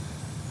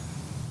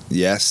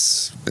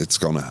 Yes, it's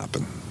going to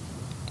happen.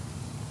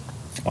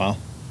 Wow.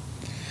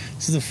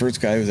 This is the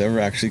first guy who's ever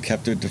actually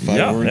kept it to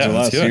 5 words or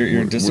less.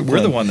 You're disciplined.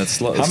 We're the one that's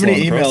slow. How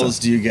many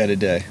emails do you get a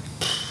day?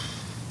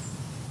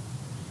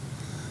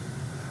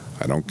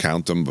 I don't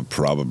count them, but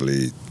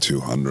probably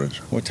 200.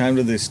 What time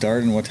did they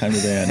start and what time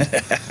did they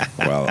end?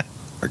 Well,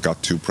 I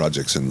got 2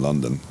 projects in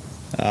London,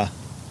 Wow.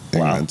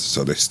 England,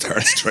 so they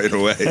start straight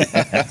away.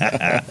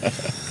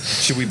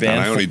 Should we And ban?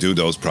 I only do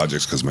those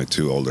projects because my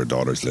 2 older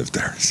daughters live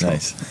there. So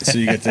Nice. So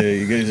you get to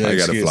I got to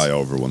excuse. fly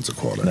over once a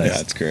quarter. Yeah,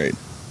 that's great.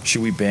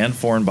 Should we ban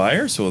foreign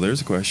buyers? Well,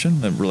 there's a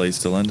question that relates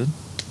to London.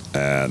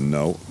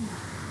 No.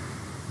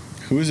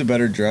 Who is a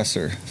better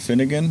dresser,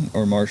 Finnegan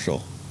or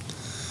Marshall?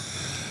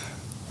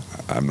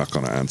 I'm not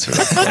going to answer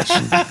that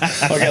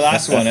question. Okay,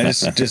 last one. I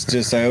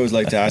just I always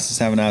like to ask this.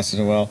 Haven't asked in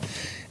a while.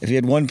 If you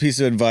had one piece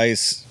of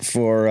advice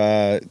for,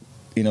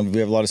 we have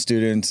a lot of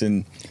students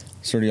and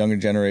sort of younger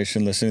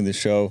generation listening to the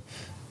show,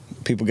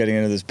 people getting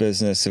into this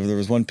business. If there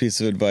was one piece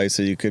of advice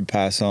that you could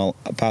pass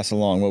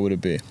along, what would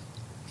it be?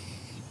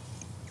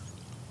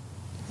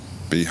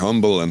 Be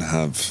humble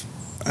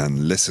and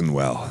listen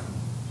well.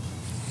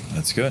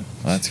 That's good.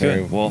 That's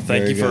Very- good. Well,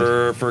 thank very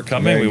you for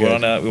coming. Very We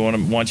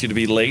good. want you to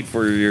be late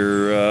for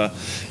your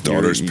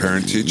Daughter's your-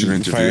 parent-teacher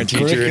interview.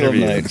 Parent-teacher Curriculum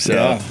interview. night. So,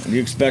 Yeah. Do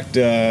you expect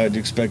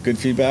good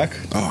feedback?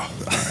 Oh,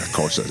 of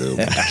course I do.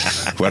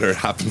 Whether it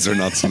happens or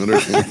not's another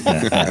thing.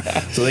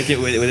 so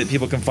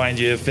people can find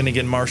you at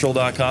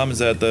FinneganMarshall.com. Is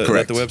that the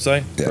Correct.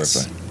 website?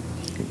 Yes.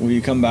 Perfect. Will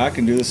you come back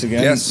and do this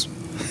again? Yes.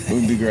 It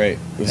would be great.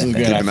 This is good.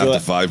 Keeping I that feel to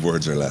 5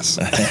 words or less.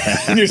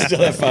 you're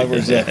still at 5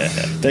 words. Yeah.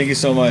 Thank you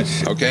so much.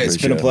 Okay. It's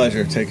been a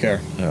pleasure. Take care.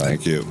 All right.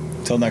 Thank you.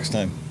 Till next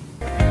time.